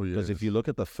films. Because if you look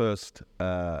at the first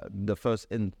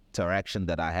interaction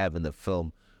that I have in the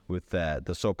film with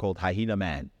the so-called Hyena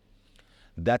Man.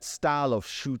 That style of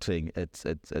shooting, it's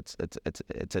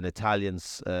an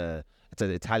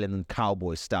Italian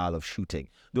cowboy style of shooting.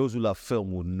 Those who love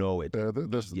film will know it.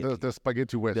 The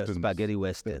spaghetti westerns. The spaghetti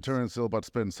westerns. Terence Hill, Bud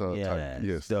Spencer type.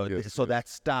 Yes. So that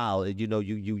style,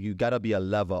 you gotta be a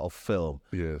lover of film.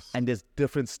 Yes. And there's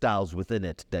different styles within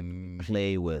it that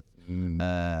play with.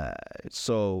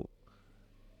 So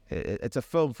it's a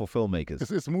film for filmmakers.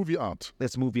 It's movie art.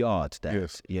 It's movie art.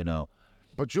 That,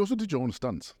 But you also did your own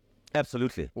stunts.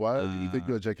 Absolutely. Why do you think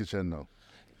you're Jackie Chan now?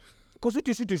 Because it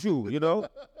is to shoe,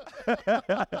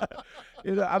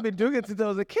 I've been doing it since I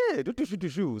was a kid. To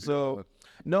shoe. So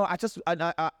no,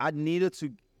 I needed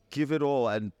to give it all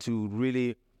and to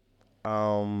really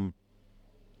I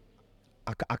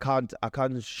can't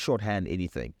shorthand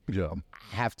anything. Yeah.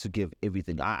 I have to give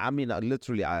everything. I mean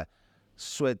literally I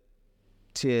sweat,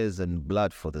 tears and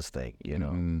blood for this thing,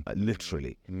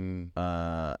 literally. And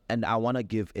I want to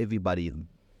give everybody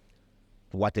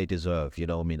what they deserve,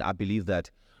 I mean, I believe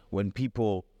that when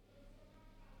people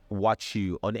watch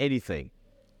you on anything,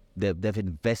 they've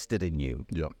invested in you.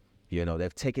 Yeah.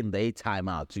 They've taken their time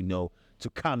out to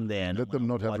come there and let them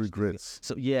not have regrets.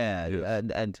 So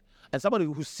and somebody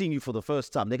who's seeing you for the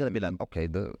first time, they're gonna be like, okay,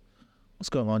 what's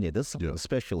going on here? There's something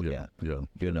special here. Yeah.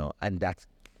 And that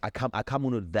I come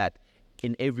on with that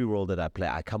in every role that I play.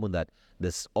 I come on that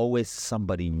there's always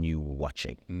somebody new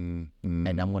watching,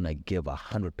 and I'm gonna give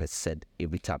 100%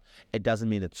 every time. It doesn't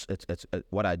mean it's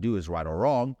what I do is right or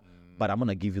wrong, but I'm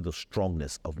gonna give you the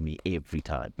strongness of me every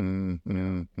time.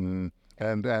 And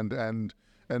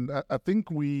I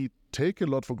think we take a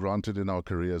lot for granted in our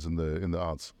careers in the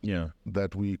arts. Yeah.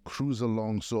 That we cruise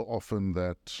along so often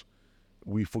that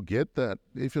we forget that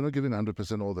if you're not giving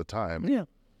 100% all the time, Yeah.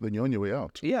 then you're on your way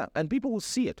out. Yeah, and people will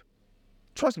see it.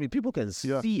 Trust me, people can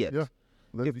see it. Yeah.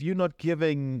 If you're not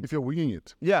giving, If you're winging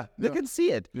it. yeah, they can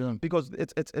see it. Yeah. Because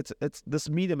it's this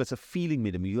medium. It's a feeling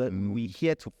medium. We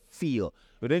here to feel.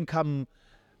 We didn't come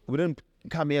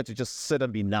here to just sit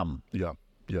and be numb. Yeah.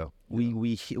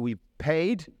 We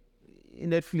paid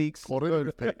Netflix.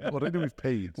 Already we've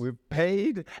paid. We've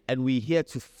paid, and we're here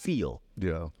to feel.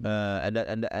 Yeah.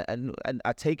 And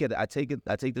I take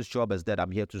this job as that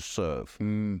I'm here to serve.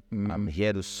 I'm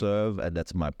here to serve, and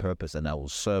that's my purpose. And I will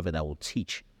serve, and I will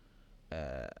teach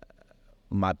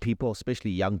my people,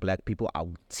 especially young black people. I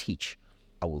will teach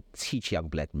young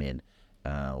black men,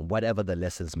 whatever the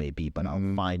lessons may be. But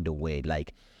I'll find a way.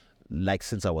 Like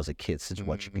since I was a kid, since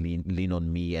watching Lean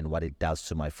on Me and what it does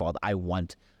to my father, I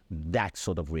want that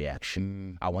sort of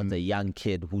reaction. I want the young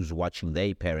kid who's watching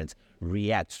their parents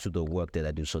react to the work that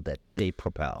I do, so that they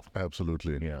propel.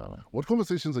 Absolutely. Yeah. What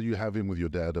conversations are you having with your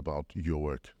dad about your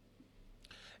work?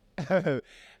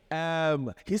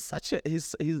 He's such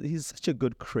a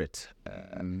good crit.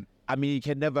 I mean, you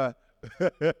can never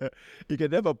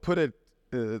put it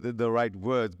the right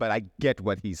words, but I get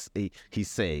what he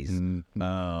says.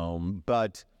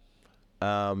 But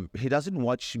he doesn't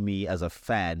watch me as a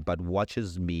fan, but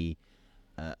watches me,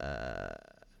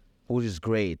 which is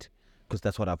great, because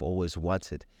that's what I've always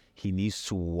wanted. He needs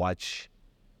to watch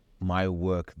my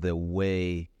work the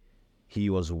way he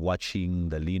was watching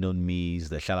the Lean on Me's,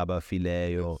 the Shalaba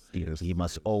Fileo. Yes. He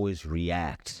must always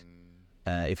react.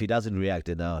 If he doesn't react,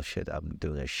 then oh shit, I'm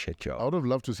doing a shit job. I would have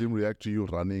loved to see him react to you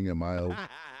running a mile.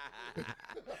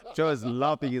 Joe is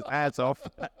laughing his ass off.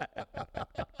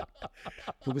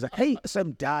 He was like, "Hey,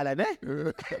 some darling, eh?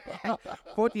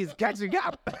 40 is catching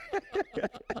up."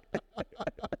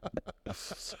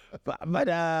 but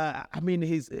I mean,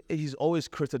 he's always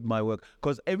critiqued my work,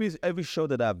 because every show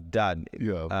that I've done,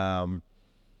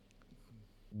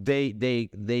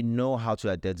 they know how to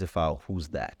identify who's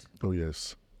that. Oh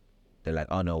yes. They're like,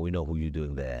 "Oh no, we know who you're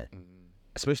doing there."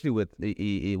 Especially with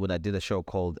when I did a show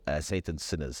called Satan's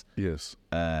Sinners. Yes.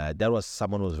 That was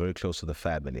someone who was very close to the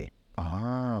family.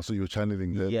 So you're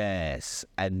channeling that. Yes,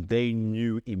 and they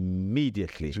knew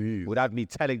immediately, Jeez. without me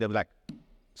telling them, like,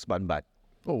 "Spun bad."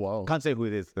 Oh wow. Can't say who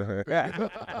it is. They're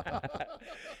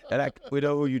like, "We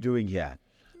know who you're doing here,"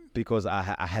 because I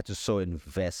had to so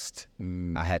invest.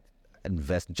 I had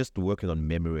invest just working on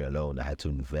memory alone. I had to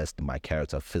invest in my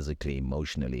character physically,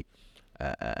 emotionally,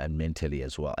 and mentally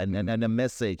as well, and a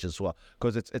message as well,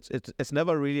 because it's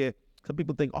never really. Some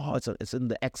people think, oh, it's in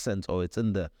the accent, or it's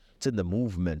in the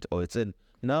movement, or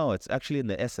no, it's actually in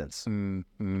the essence.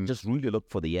 Just really look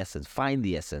for the essence, find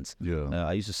the essence. Yeah.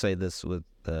 I used to say this with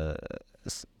a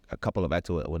couple of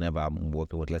actors whenever I'm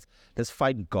working with. Let's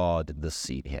find God in this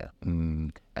scene here,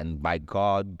 and by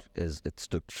God it's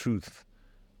the truth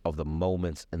of the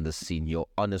moments in the scene, your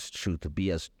honest truth, to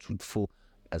be as truthful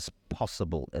as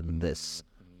possible in this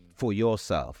for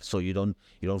yourself, so you don't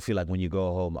feel like when you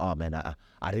go home, oh man,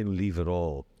 I didn't leave it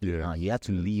all. Yeah. You have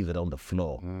to leave it on the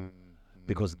floor,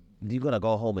 because you're gonna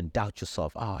go home and doubt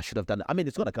yourself. Oh, I should have done it. I mean,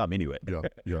 it's gonna come anyway.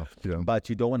 Yeah. But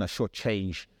you don't want to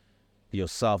shortchange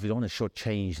yourself. You don't want to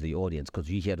shortchange the audience,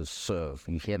 because you're here to serve.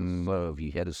 You're here to serve.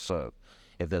 You're here to serve.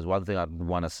 If there's one thing I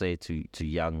want to say to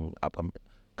young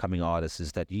upcoming artists,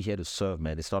 is that you're here to serve,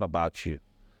 man. It's not about you.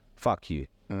 Fuck you.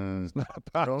 It's not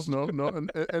about No,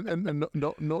 and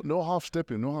no half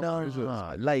stepping, no half measures.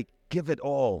 no. Like, give it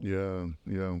all. Yeah.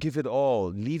 Give it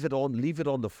all. Leave it on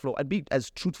the floor, and be as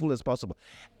truthful as possible.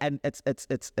 And it's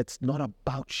not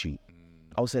about you.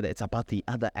 I would say that it's about the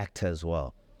other actor as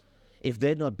well. If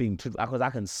they're not being truthful, because I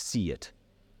can see it.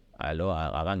 I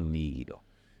don't need.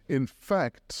 In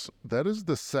fact, that is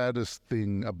the saddest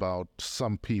thing about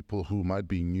some people who might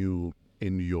be new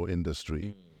in your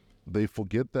industry. They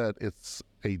forget that it's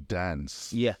a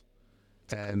dance. Yeah.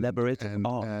 And collaborative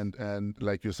art. and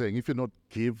like you're saying, if you're not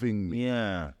giving me,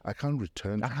 Yeah. I can't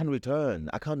return. I can't return.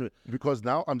 Because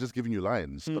now I'm just giving you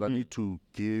lines, but I need to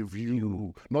give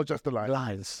you not just the lines.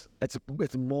 Lines. It's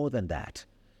more than that.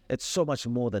 It's so much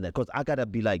more than that. Because I gotta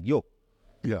be like, yo,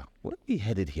 Yeah, where are we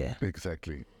headed here?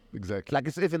 exactly. Like,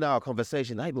 it's even our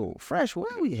conversation. I go, Fresh,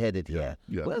 where are we headed here?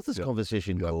 yeah, Where's this yeah,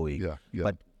 conversation going? yeah.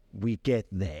 But we get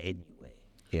there anyway.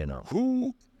 You know.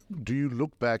 Who do you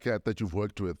look back at that you've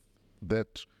worked with,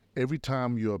 that every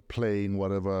time you're playing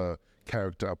whatever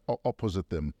character opposite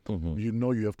them, you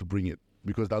know you have to bring it,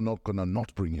 because they're not gonna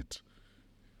not bring it?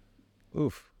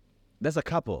 Oof. There's a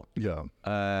couple. Yeah.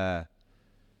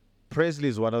 Presley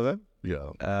is one of them.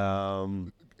 Yeah.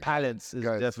 Palance is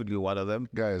definitely one of them.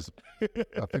 Guys,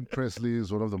 I think Presley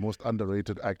is one of the most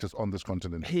underrated actors on this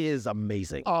continent. He is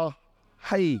amazing.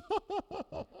 Hey.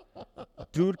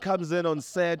 Dude comes in on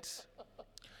set.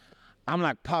 I'm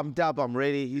like pumped up. I'm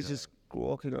ready. He's just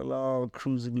walking along,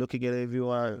 cruising, looking at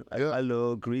everyone. Like,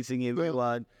 hello, greeting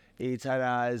everyone.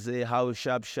 Say, how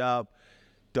sharp.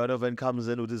 Donovan comes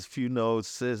in with his few notes,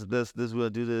 says this, we'll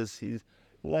do this. He's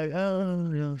like,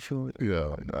 oh, yeah, sure.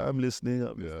 Yeah. I'm listening.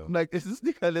 Yeah. I'm like, is this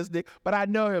nigga listening? But I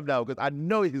know him now because I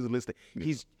know he's listening.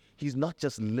 He's not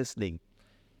just listening.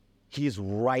 He's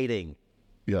writing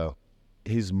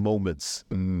his moments.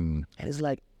 And it's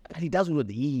like, and he does it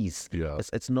with ease. Yeah.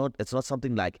 It's not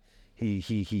something like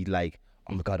he like,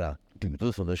 oh my God, do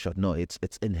this on this shot. No, it's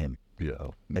in him. Yeah.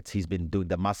 He's been doing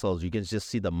the muscles. You can just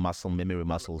see the memory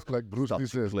muscles. Like Bruce Lee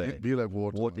says, be like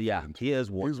water. Yeah, he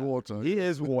is water. He's water. He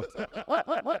is water.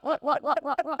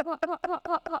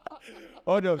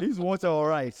 Oh no, he's water, all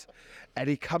right. And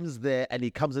he comes there and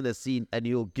he comes in the scene and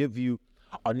he'll give you,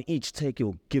 on each take,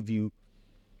 he'll give you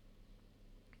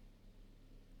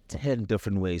 10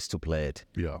 different ways to play it.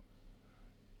 Yeah.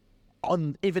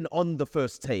 Even on the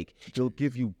first take, he'll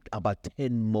give you about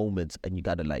 10 moments and you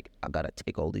gotta I gotta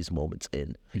take all these moments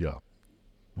in. Yeah.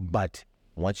 But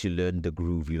once you learn the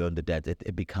groove, you learn the dance,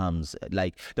 it becomes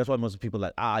like, that's why most people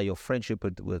are like, your friendship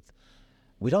with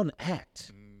we don't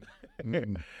act.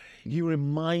 He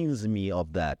reminds me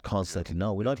of that constantly.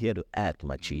 No, we're not here to act,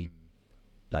 Machi.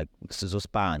 Like,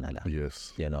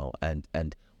 Yes. you know,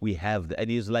 and we have, and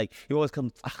he's like, he always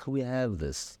comes, we have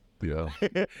this. Yeah.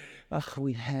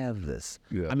 We have this.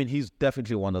 Yeah. I mean, he's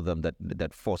definitely one of them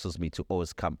that forces me to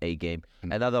always come A game.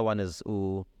 Another one is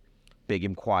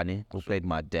Begim Kwani, who played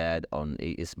my dad on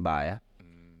Isbaya,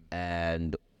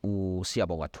 and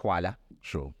Siabonga Twala.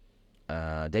 Sure.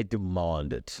 They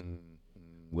demand it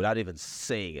without even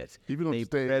saying it. Even on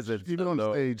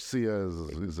stage, Sia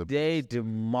is a... They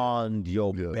demand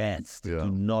your best. Yeah.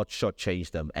 Do not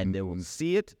shortchange them, and they will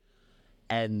see it,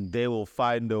 and they will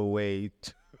find a way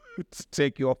to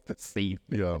take you off the scene.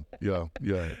 Yeah. You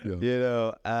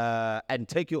know, and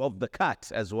take you off the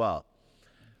cut as well.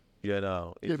 You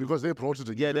know. Yeah, because they brought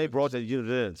it. Yeah, they brought it. You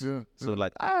didn't. Yeah. So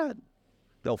like,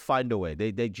 they'll find a way.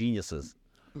 They're geniuses.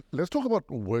 Let's talk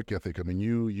about work ethic. I mean,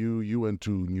 you went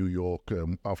to New York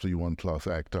after you won Class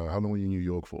Act. How long were you in New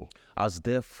York for? I was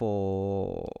there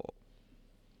for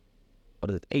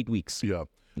 8 weeks. Yeah.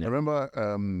 I remember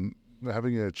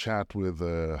having a chat with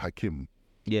Hakim.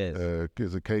 Yes.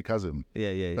 Is a K cousin.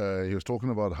 Yeah. He was talking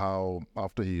about how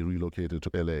after he relocated to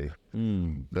LA,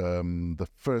 the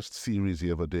first series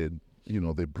he ever did,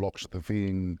 they blocked the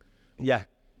thing. Yeah.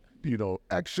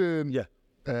 Action. Yeah.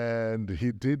 And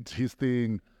he did his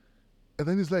thing, and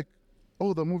then he's like,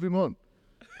 "Oh, they're moving on,"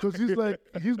 because he's like,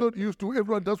 he's not used to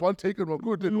everyone does one take and we're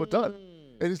good and we're done.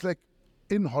 And it's like,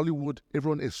 in Hollywood,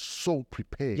 everyone is so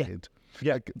prepared.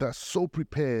 Yeah. Like, they're so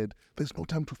prepared. There's no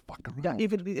time to fuck around. Yeah,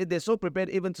 even they're so prepared,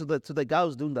 even to the guy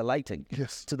who's doing the lighting.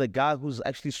 Yes. To the guy who's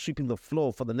actually sweeping the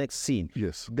floor for the next scene.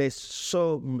 Yes. They're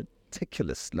so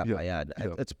meticulous. Yeah.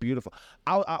 It's beautiful.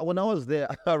 When I was there,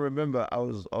 I remember I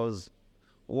was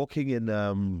walking in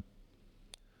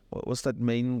what's that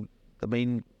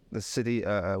the city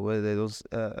where there was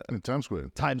In Times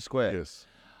Square. Times Square. Yes.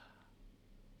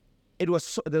 It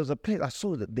was there was a place I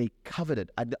saw that they covered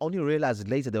it. I only realized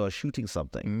later they were shooting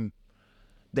something.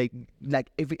 They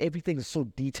everything is so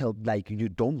detailed. Like, you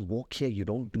don't walk here, you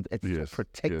don't do. It's so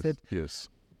protected. Yes.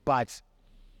 But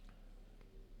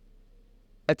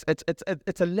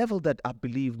it's a level that I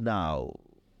believe now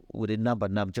within number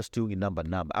just doing number.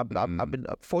 I've been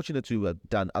fortunate to have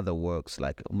done other works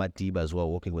like Madiba as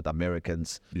well, working with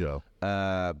Americans. Yeah.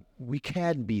 We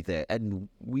can be there, and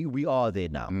we are there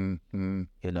now. You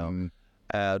know,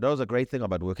 that was a great thing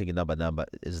about working in number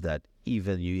is that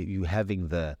even you having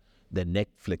the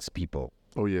Netflix people.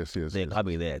 Oh yes. They're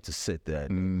coming there to sit there.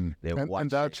 They're watching.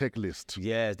 And our checklist.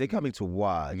 Yes, they're coming to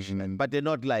watch, but they're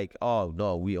not like, oh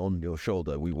no, we on your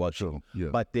shoulder, we watching. Yeah.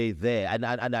 But they're there, and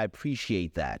I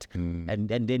appreciate that. And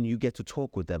then you get to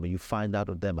talk with them, and you find out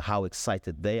of them how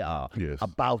excited they are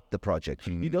about the project.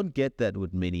 You don't get that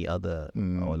with many other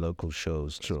our local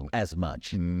shows as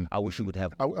much. I wish you would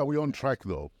have. Are we on track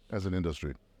though as an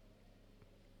industry?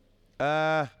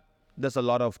 There's a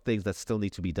lot of things that still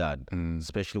need to be done,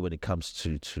 especially when it comes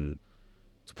to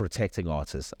protecting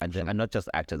artists and not just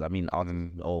actors. I mean, artists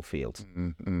in all fields.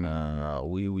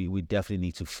 We definitely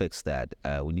need to fix that.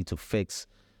 We need to fix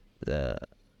the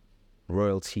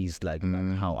royalties, like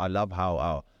how I love how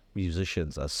our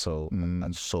musicians are so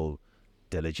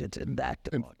diligent in that.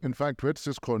 In fact, we had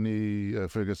Sis Connie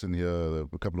Ferguson here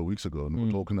a couple of weeks ago, and we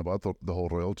were talking about the whole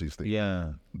royalties thing.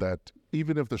 Yeah. That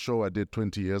even if the show I did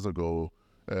 20 years ago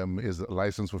is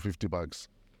licensed for $50,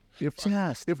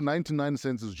 if 99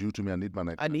 cents is due to me, I need my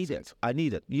 99 I need cents. it. I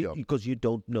need it. Because you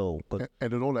don't know.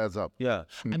 And it all adds up. Yeah.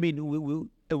 I mean,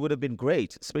 it would have been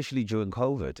great, especially during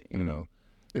COVID, you know.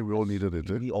 And we all needed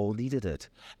it. We all needed it.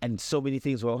 And so many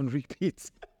things were on repeat.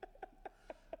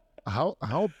 How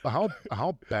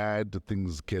bad did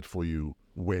things get for you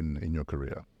when in your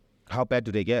career? How bad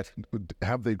do they get?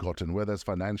 Have they gotten, whether it's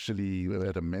financially,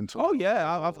 at a mental? Oh,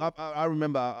 yeah. I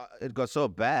remember it got so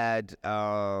bad,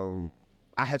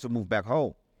 I had to move back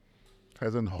home.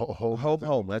 As in home?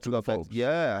 Home. I had to go back.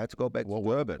 Yeah, I had to go back to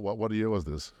Durban. What year was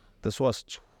this? This was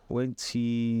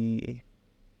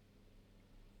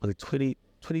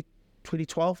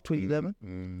 2012,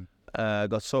 2011. It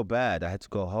got so bad, I had to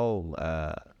go home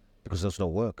because there was no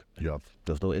work. Yeah.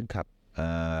 There was no income.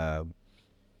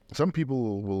 Some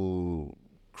people will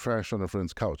crash on a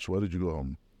friend's couch. Why did you go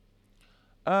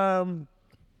home?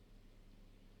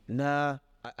 Nah,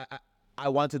 I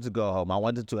wanted to go home. I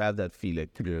wanted to have that feeling.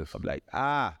 Yes. I'm like,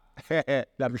 I'm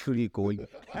surely going.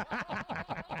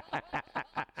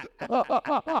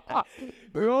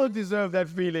 We all deserve that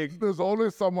feeling. There's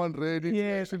always someone ready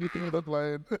Yes. to actually do that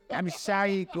line. I'm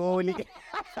sorry, Goli.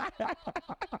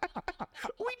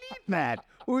 We need that.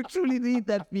 We truly need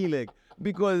that feeling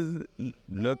because,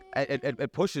 look,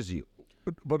 it pushes you.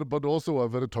 But also are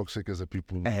very toxic as a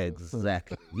people.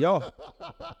 Exactly. Yo,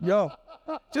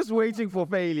 just waiting for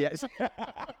failures.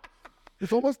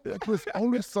 It's almost like there's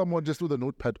always someone just with a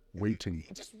notepad waiting.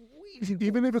 Just waiting.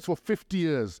 Even if it's for 50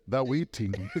 years, they're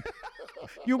waiting.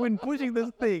 You've been pushing this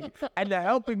thing and they're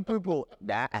helping people.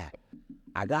 Nah,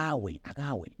 I gotta wait.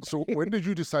 So when did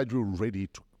you decide you were ready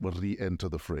to re-enter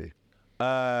the fray?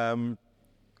 What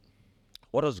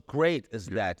was great is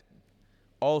that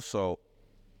also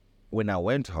when I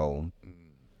went home,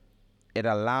 it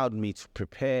allowed me to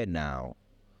prepare now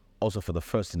also for the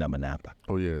first in Amanapa.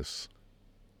 Oh, yes.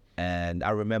 And I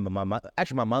remember my mother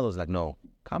was like, no,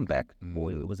 come back.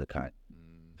 Boy, it was a kind.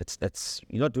 It's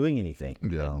you're not doing anything.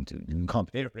 Yeah. And you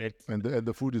compare it. And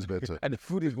the food is better. And the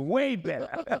food is way better.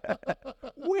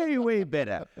 way, way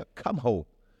better. Come home.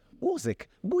 Music.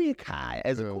 Buikai.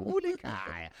 As a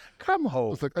come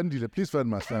home. It's like, Andile, please find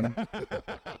my son.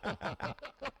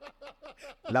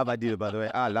 Love Adil, by the way.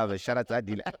 I love it. Shout out to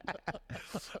Adil.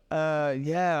 I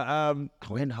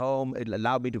went home. It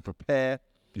allowed me to prepare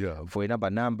for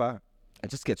Inamba and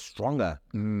just get stronger.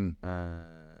 And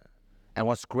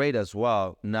what's great as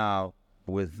well, now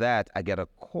with that, I get a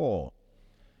call.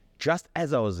 Just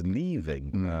as I was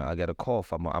leaving, I get a call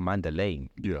from Amanda Lane.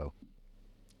 Yeah.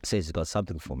 Says he's got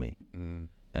something for me.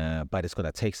 But it's going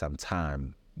to take some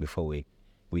time before we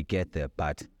get there.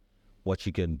 But what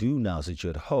you can do now, since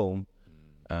you're at home,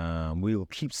 we will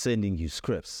keep sending you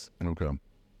scripts. Okay.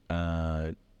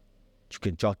 You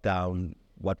can jot down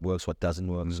what works, what doesn't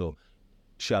work. So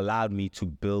she allowed me to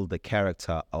build the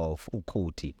character of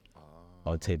Ukoti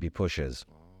on Tempe Pushers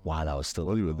while I was still.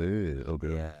 Well, you were there.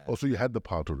 Okay. Yeah. Oh, so you had the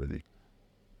part already.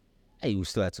 Hey, you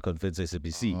still had to convince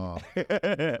SABC.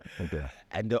 Okay.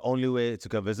 And the only way to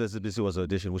convince SABC was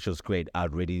audition, which was great. I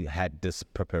already had this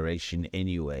preparation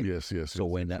anyway. Yes. So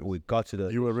when we got to the...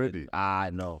 You were ready. I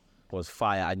know. It was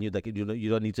fire. I knew that you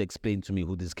don't need to explain to me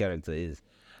who this character is.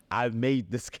 I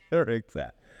made this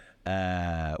character,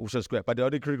 which was great. But the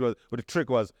only trick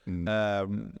was,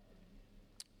 do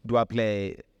I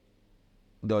play...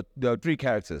 There are three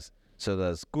characters. So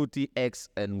there's Kuti, X,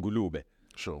 and Ngulube.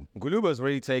 Sure. Ngulube was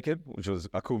already taken, which was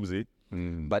Akumzi.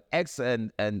 But X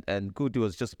and Kuti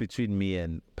was just between me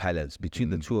and Palance, between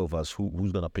the two of us,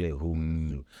 who's going to play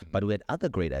who. But we had other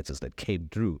great actors that came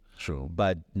through. Sure.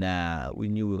 But we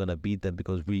knew we were going to beat them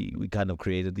because we kind of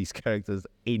created these characters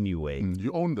anyway.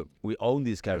 You owned them. We own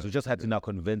these characters. We just had to now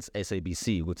convince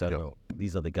SABC, which I know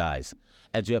these are the guys.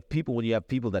 And when you have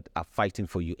people that are fighting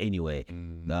for you anyway,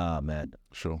 man.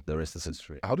 Sure. The rest is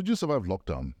history. How did you survive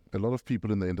lockdown? A lot of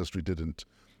people in the industry didn't.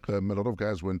 A lot of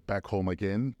guys went back home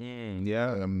again.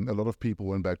 A lot of people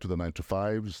went back to the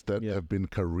 9-to-5s that have been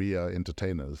career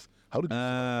entertainers. How did you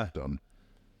survive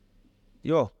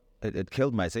lockdown? It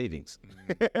killed my savings.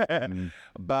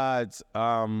 But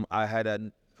I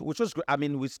had which was great. I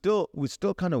mean, we still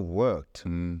kind of worked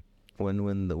when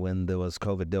there was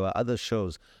COVID. There were other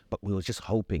shows, but we were just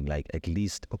hoping, like, at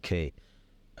least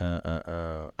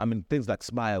I mean, things like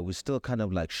Smile, we still kind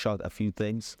of like shot a few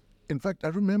things. In fact, I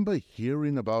remember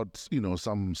hearing about,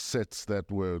 some sets that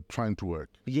were trying to work.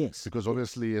 Yes. Because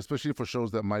obviously, especially for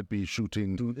shows that might be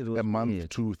shooting a month,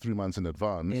 2-3 months in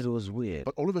advance. It was weird.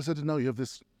 But all of a sudden now you have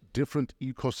this different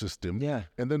ecosystem. Yeah.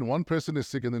 And then one person is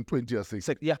sick and then 20 are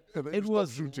sick. Yeah, And then it you start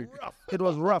was shooting. rough. It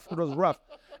was rough.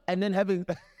 And then having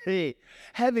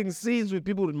scenes with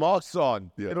people with masks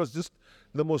on, Yeah. it was just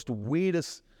the most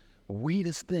weirdest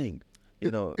thing. You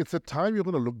know. It's a time you're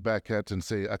going to look back at and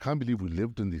say, I can't believe we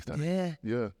lived in these times.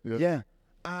 Yeah.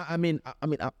 I mean,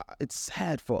 it's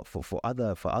sad for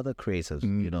other creators.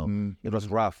 You know, it was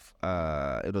rough.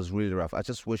 It was really rough. I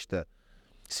just wish that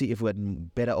if we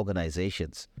had better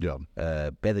organizations, Yeah.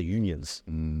 better unions,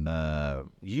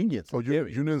 unions. Or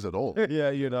unions at all. Yeah,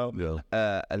 you know. Yeah.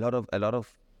 A lot of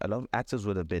actors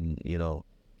would have been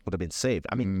saved.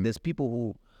 I mean, there's people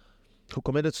who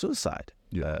committed suicide.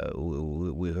 Yeah.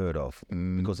 We heard of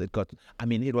because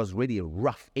it was really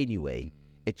rough anyway.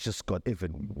 It just got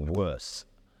even worse.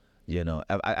 You know,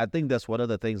 I think that's one of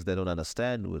the things they don't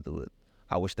understand.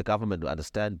 I wish the government would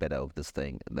understand better of this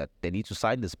thing, that they need to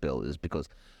sign this bill, is because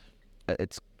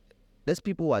there's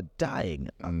people who are dying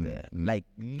out there, like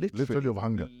Literally of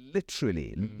hunger.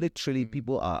 Literally,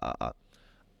 people are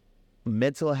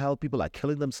mental health. People are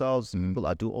killing themselves. People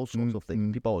are doing all sorts of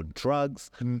things. People are on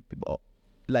drugs. People are,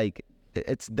 like,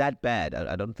 it's that bad.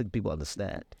 I don't think people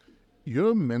understand.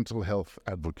 You're a mental health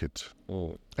advocate,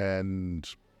 and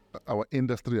our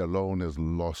industry alone has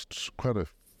lost quite a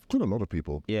lot of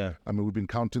people. Yeah. I mean, we've been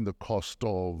counting the cost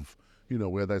of,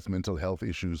 whether it's mental health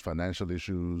issues, financial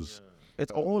issues.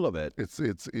 It's all of it. It's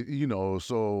whether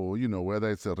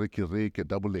it's a Ricky Rick, a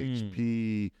Double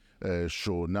HP,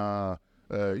 Shona,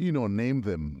 name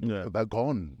them. Yeah. They're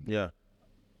gone. Yeah.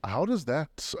 How does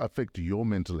that affect your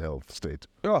mental health state?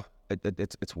 Oh,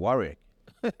 it's worrying.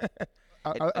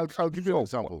 I'll give you an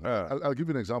example. I'll give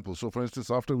you an example. So, for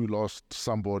instance, after we lost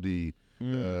somebody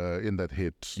in that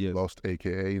hit, lost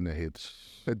AKA in a hit,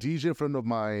 a DJ friend of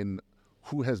mine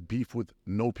who has beef with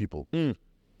no people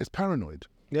is paranoid.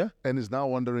 Yeah. And is now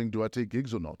wondering, do I take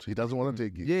gigs or not? He doesn't want to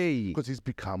take gigs. Yay. Because he's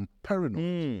become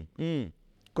paranoid.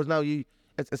 Because now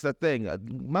it's that thing.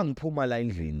 Man, pull my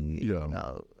line clean. Yeah.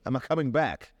 Now, am I coming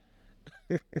back?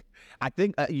 I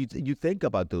think you think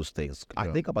about those things. I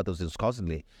think about those things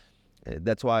constantly.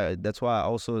 That's why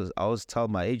I always tell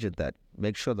my agent that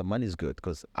make sure the money's good,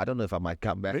 because I don't know if I might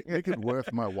come back. Make it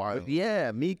worth my while.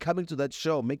 Yeah, me coming to that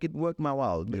show, make it worth my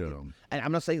while. And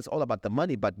I'm not saying it's all about the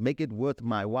money, but make it worth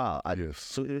my while. Yes.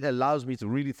 So it allows me to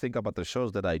really think about the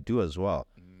shows that I do as well.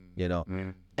 You know,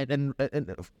 and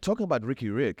talking about Ricky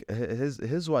Rick,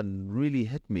 his one really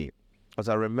hit me, because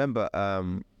I remember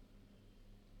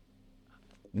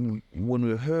when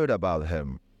we heard about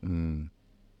him.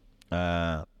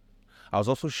 I was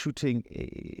also shooting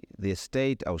the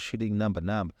estate. I was shooting Number,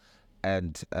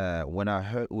 and when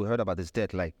we heard about his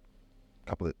death, like a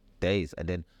couple of days, and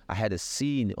then I had a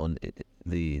scene on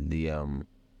the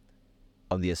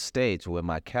estate where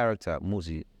my character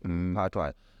Muzi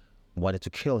Patwa wanted to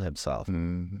kill himself.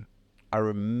 I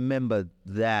remember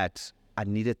that I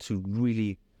needed to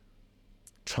really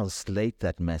translate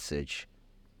that message.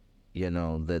 You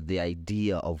know, the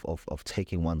idea of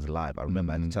taking one's life. I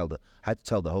remember I had to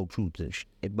tell the whole crew,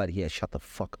 everybody here, shut the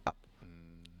fuck up.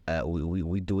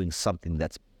 We're doing something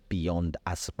that's beyond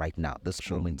us right now. This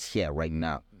moment here right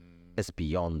now, it's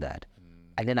beyond that.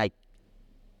 And then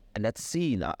and that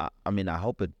scene, I mean, I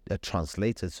hope it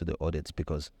translated to the audience,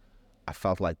 because I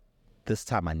felt like this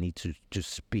time I need to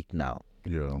just speak now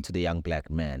to the young black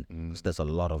man, because there's a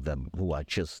lot of them who are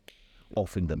just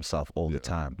offing themselves all the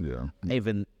time. Yeah.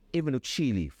 Even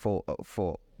Mtshali, for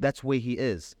that's where he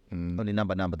is on the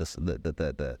number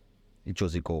the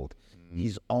Josie Gold.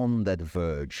 He's on that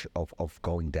verge of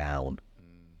going down.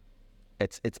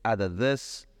 It's either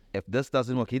this. If this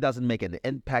doesn't work, he doesn't make an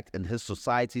impact in his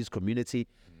society, his community.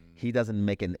 He doesn't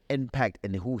make an impact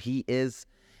in who he is.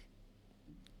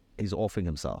 He's offing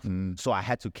himself. So I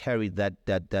had to carry that,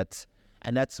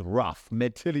 and that's rough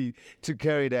mentally to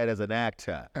carry that as an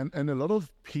actor. And a lot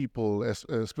of people,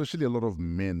 especially a lot of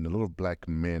men, a lot of black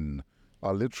men,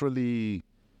 are literally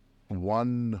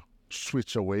one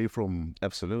switch away from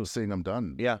saying I'm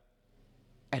done. Yeah.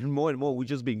 And more we're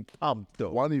just being pumped,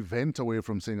 though. One event away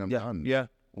from saying I'm done. Yeah.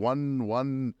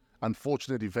 One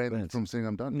unfortunate event from saying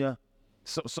I'm done. Yeah.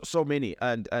 So many,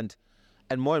 and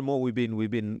more and more we've been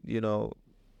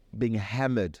being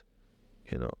hammered,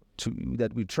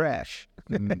 that we trash.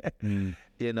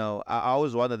 I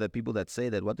was one of the people that say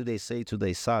that. What do they say to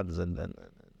their sons and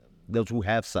those who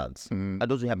have sons and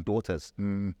those who have daughters?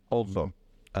 Also,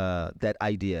 that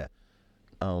idea.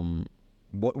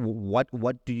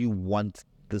 What do you want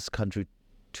this country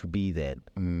to be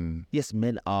then? Yes,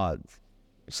 men are.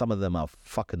 Some of them are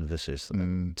fucking vicious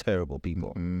and terrible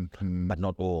people, but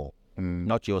not all.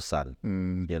 Not your son.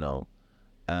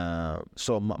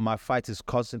 So my fight is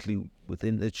constantly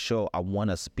within the show. I want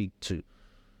to speak to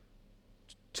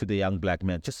the young black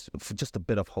man, just a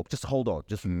bit of hope. Just hold on.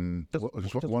 Just one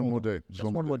hold more on. day. Just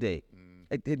one more day.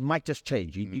 It might just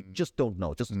change. You just don't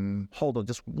know. Just hold on.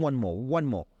 Just one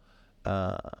more.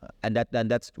 And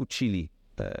that's Mtshali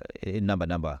in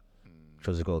number.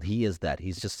 Joseph Gold. He is that.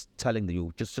 He's just telling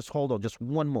you, just hold on. Just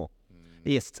one more.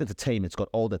 Yes, it's entertainment. It's got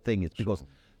all the things because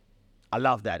I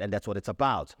love that, and that's what it's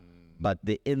about. But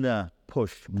the inner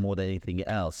push more than anything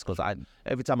else, because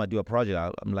every time I do a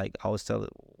project, I'm like, I always tell,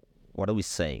 what are we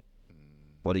saying?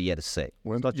 What are you here to say?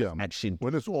 It's not just action.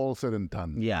 When it's all said and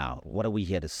done. Yeah, what are we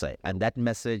here to say? And that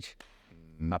message,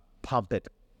 I pump it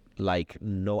like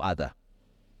no other.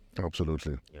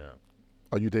 Absolutely. Yeah.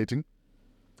 Are you dating?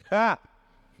 Ha!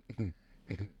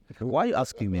 Why are you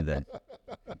asking me that?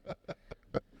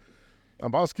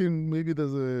 I'm asking, maybe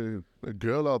there's a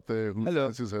girl out there who Hello.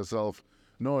 fancies herself.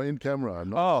 No, in camera.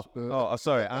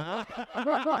 Sorry.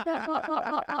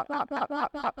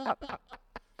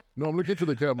 No, I'm looking to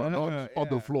the camera, not on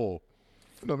the floor.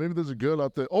 No, maybe there's a girl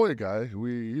out there, or a guy.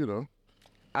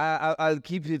 I'll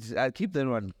keep that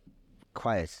one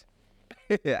quiet.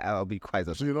 I'll be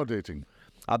quiet. So you're not dating?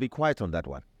 I'll be quiet on that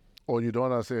one. Or you don't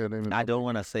want to say her name? I don't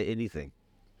want to say anything.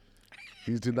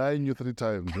 He's denying you 3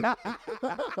 times. Nah.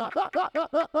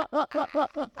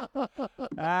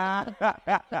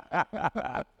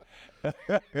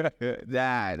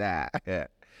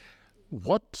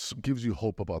 What gives you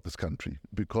hope about this country?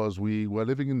 Because we're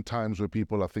living in times where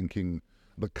people are thinking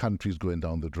the country's going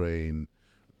down the drain,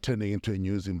 turning into a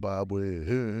new Zimbabwe.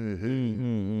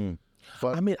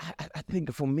 But, I mean, I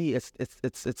think for me, it's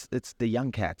the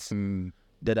young cats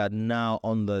that are now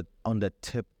on the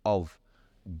tip of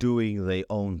doing their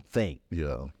own thing.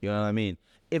 yeah. You know what I mean?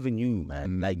 Even you,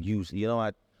 man, like you know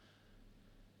what?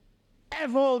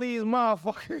 F all these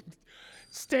motherfucking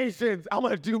stations. I'm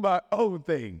gonna do my own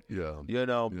thing. Yeah. You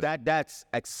know, that's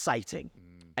exciting.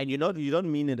 And you know, you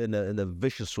don't mean it in a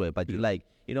vicious way, but you're like,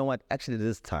 you know what? Actually, it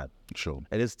is time. Sure.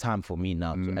 It is time for me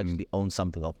now to actually own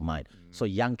something of mine. So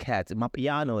young cats, my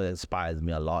piano inspires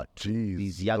me a lot. Jeez.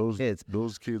 These young kids.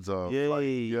 Those kids are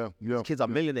Yeah. yeah. Kids are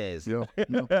millionaires. Yeah.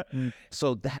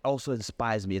 So that also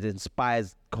inspires me. It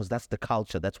inspires because that's the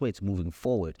culture. That's where it's moving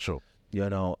forward. Sure. You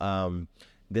know,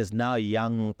 there's now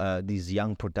these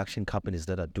young production companies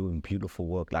that are doing beautiful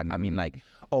work. Like I mean, like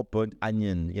Burnt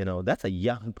Onion. You know, that's a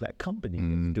young black company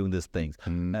that's doing these things.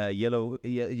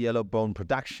 Yellow Bone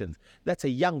Productions. That's a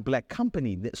young black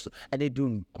company, and they're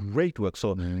doing great work.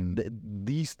 So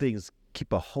these things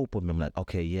keep a hope on me. I'm like,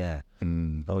 okay, yeah,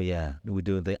 oh yeah, we're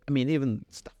doing things. I mean, even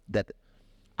stuff that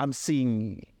I'm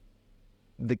seeing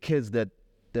the kids that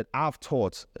I've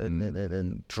taught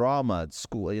in drama at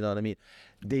school, you know what I mean?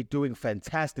 They're doing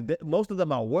fantastic. Most of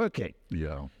them are working.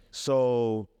 Yeah.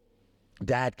 So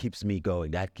that keeps me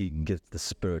going. That gives the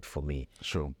spirit for me.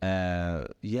 Sure.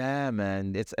 Yeah,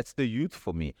 man. It's the youth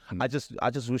for me. I just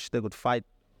wish they would fight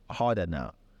harder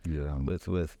now. Yeah. With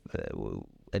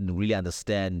and really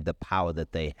understand the power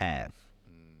that they have.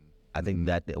 I think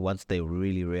that once they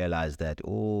really realize that,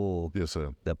 Yes,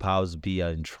 sir. the powers be are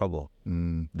in trouble.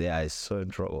 They are so in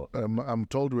trouble. I'm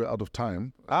told we're out of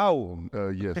time. Ow!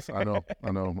 Yes, I know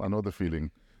the feeling.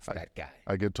 That guy.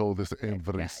 I get told this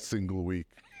every single week.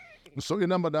 So your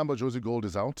number, Josie Gold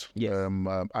is out. Yes.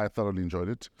 I thoroughly enjoyed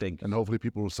it. Thank you. And hopefully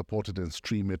people will support it and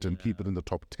stream it and keep it in the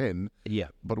top 10. Yeah.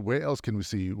 But where else can we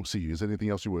see you? Is there anything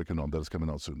else you're working on that is coming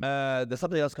out soon? There's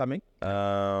something else coming.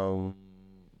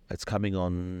 It's coming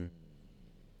on...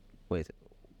 Wait,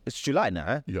 it's July now,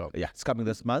 huh? Yeah. Yeah, it's coming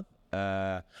this month.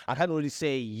 I can't really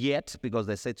say yet because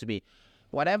they said to me,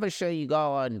 whatever show you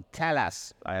go on, tell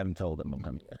us. I haven't told them I'm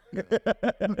coming.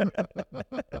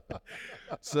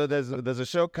 So there's a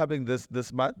show coming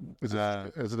this month. Is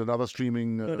it another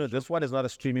streaming? No, this one is not a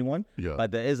streaming one. Yeah.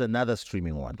 But there is another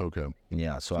streaming one. Okay.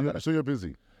 Yeah, so So you're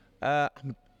busy.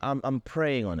 I'm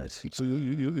praying on it. So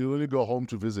you only go home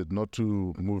to visit, not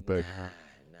to move back.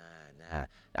 Nah.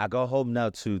 I go home now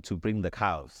to bring the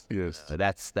cows. Yes.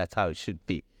 That's how it should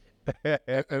be.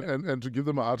 and to give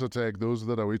them a heart attack, those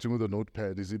that are waiting with a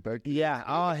notepad, is he back?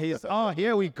 Yeah.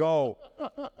 Here we go.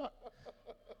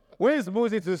 Where's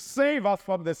Muzi to save us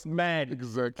from this man?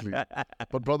 Exactly.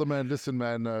 But brother man, listen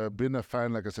man, been a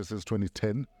fan, like I said, since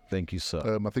 2010. Thank you,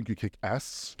 sir. I think you kick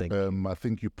ass. Thank you. I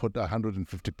think you put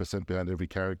 150% behind every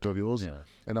character of yours. Yeah.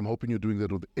 And I'm hoping you're doing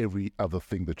that with every other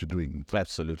thing that you're doing.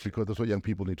 Absolutely. Because that's what young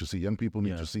people need to see. Young people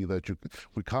need to see that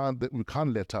we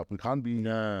can't let up. We can't be.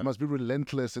 No. We must be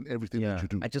relentless in everything that you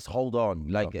do. I just hold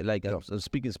on. I'm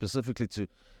speaking specifically to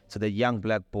the young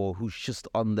black boy who's just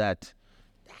on that.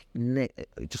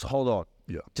 Just hold on.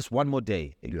 Yeah. Just one more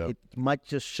day. It might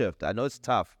just shift. I know it's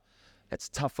tough. It's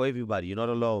tough for everybody. You're not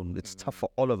alone. It's tough for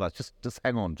all of us. Just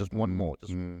hang on. Just one more.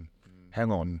 Just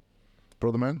hang on.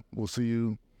 Brother man, we'll see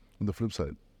you on the flip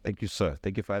side. Thank you, sir.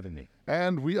 Thank you for having me.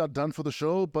 And we are done for the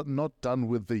show, but not done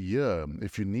with the year.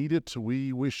 If you need it,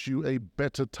 we wish you a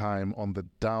better time on the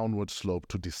downward slope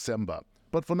to December.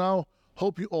 But for now,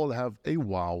 hope you all have a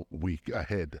wow week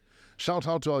ahead. Shout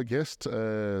out to our guest,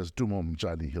 Sdumo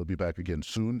Mtshali. He'll be back again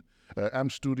soon. Am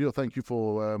Studio, thank you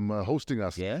for hosting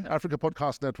us. Yeah. Africa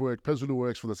Podcast Network, Pezulu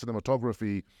Works for the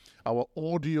cinematography, our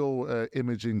audio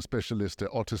imaging specialist,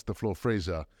 Otis the Floor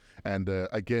Fraser, and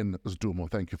again, Sdumo,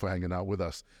 thank you for hanging out with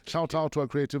us. Shout out to our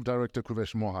creative director,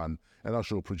 Kuvesh Mohan, and our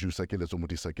show producer, Kelezo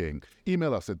Mutisa Gang.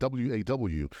 Email us at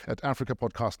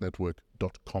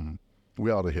waw@africapodcastnetwork.com.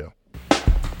 We out of here.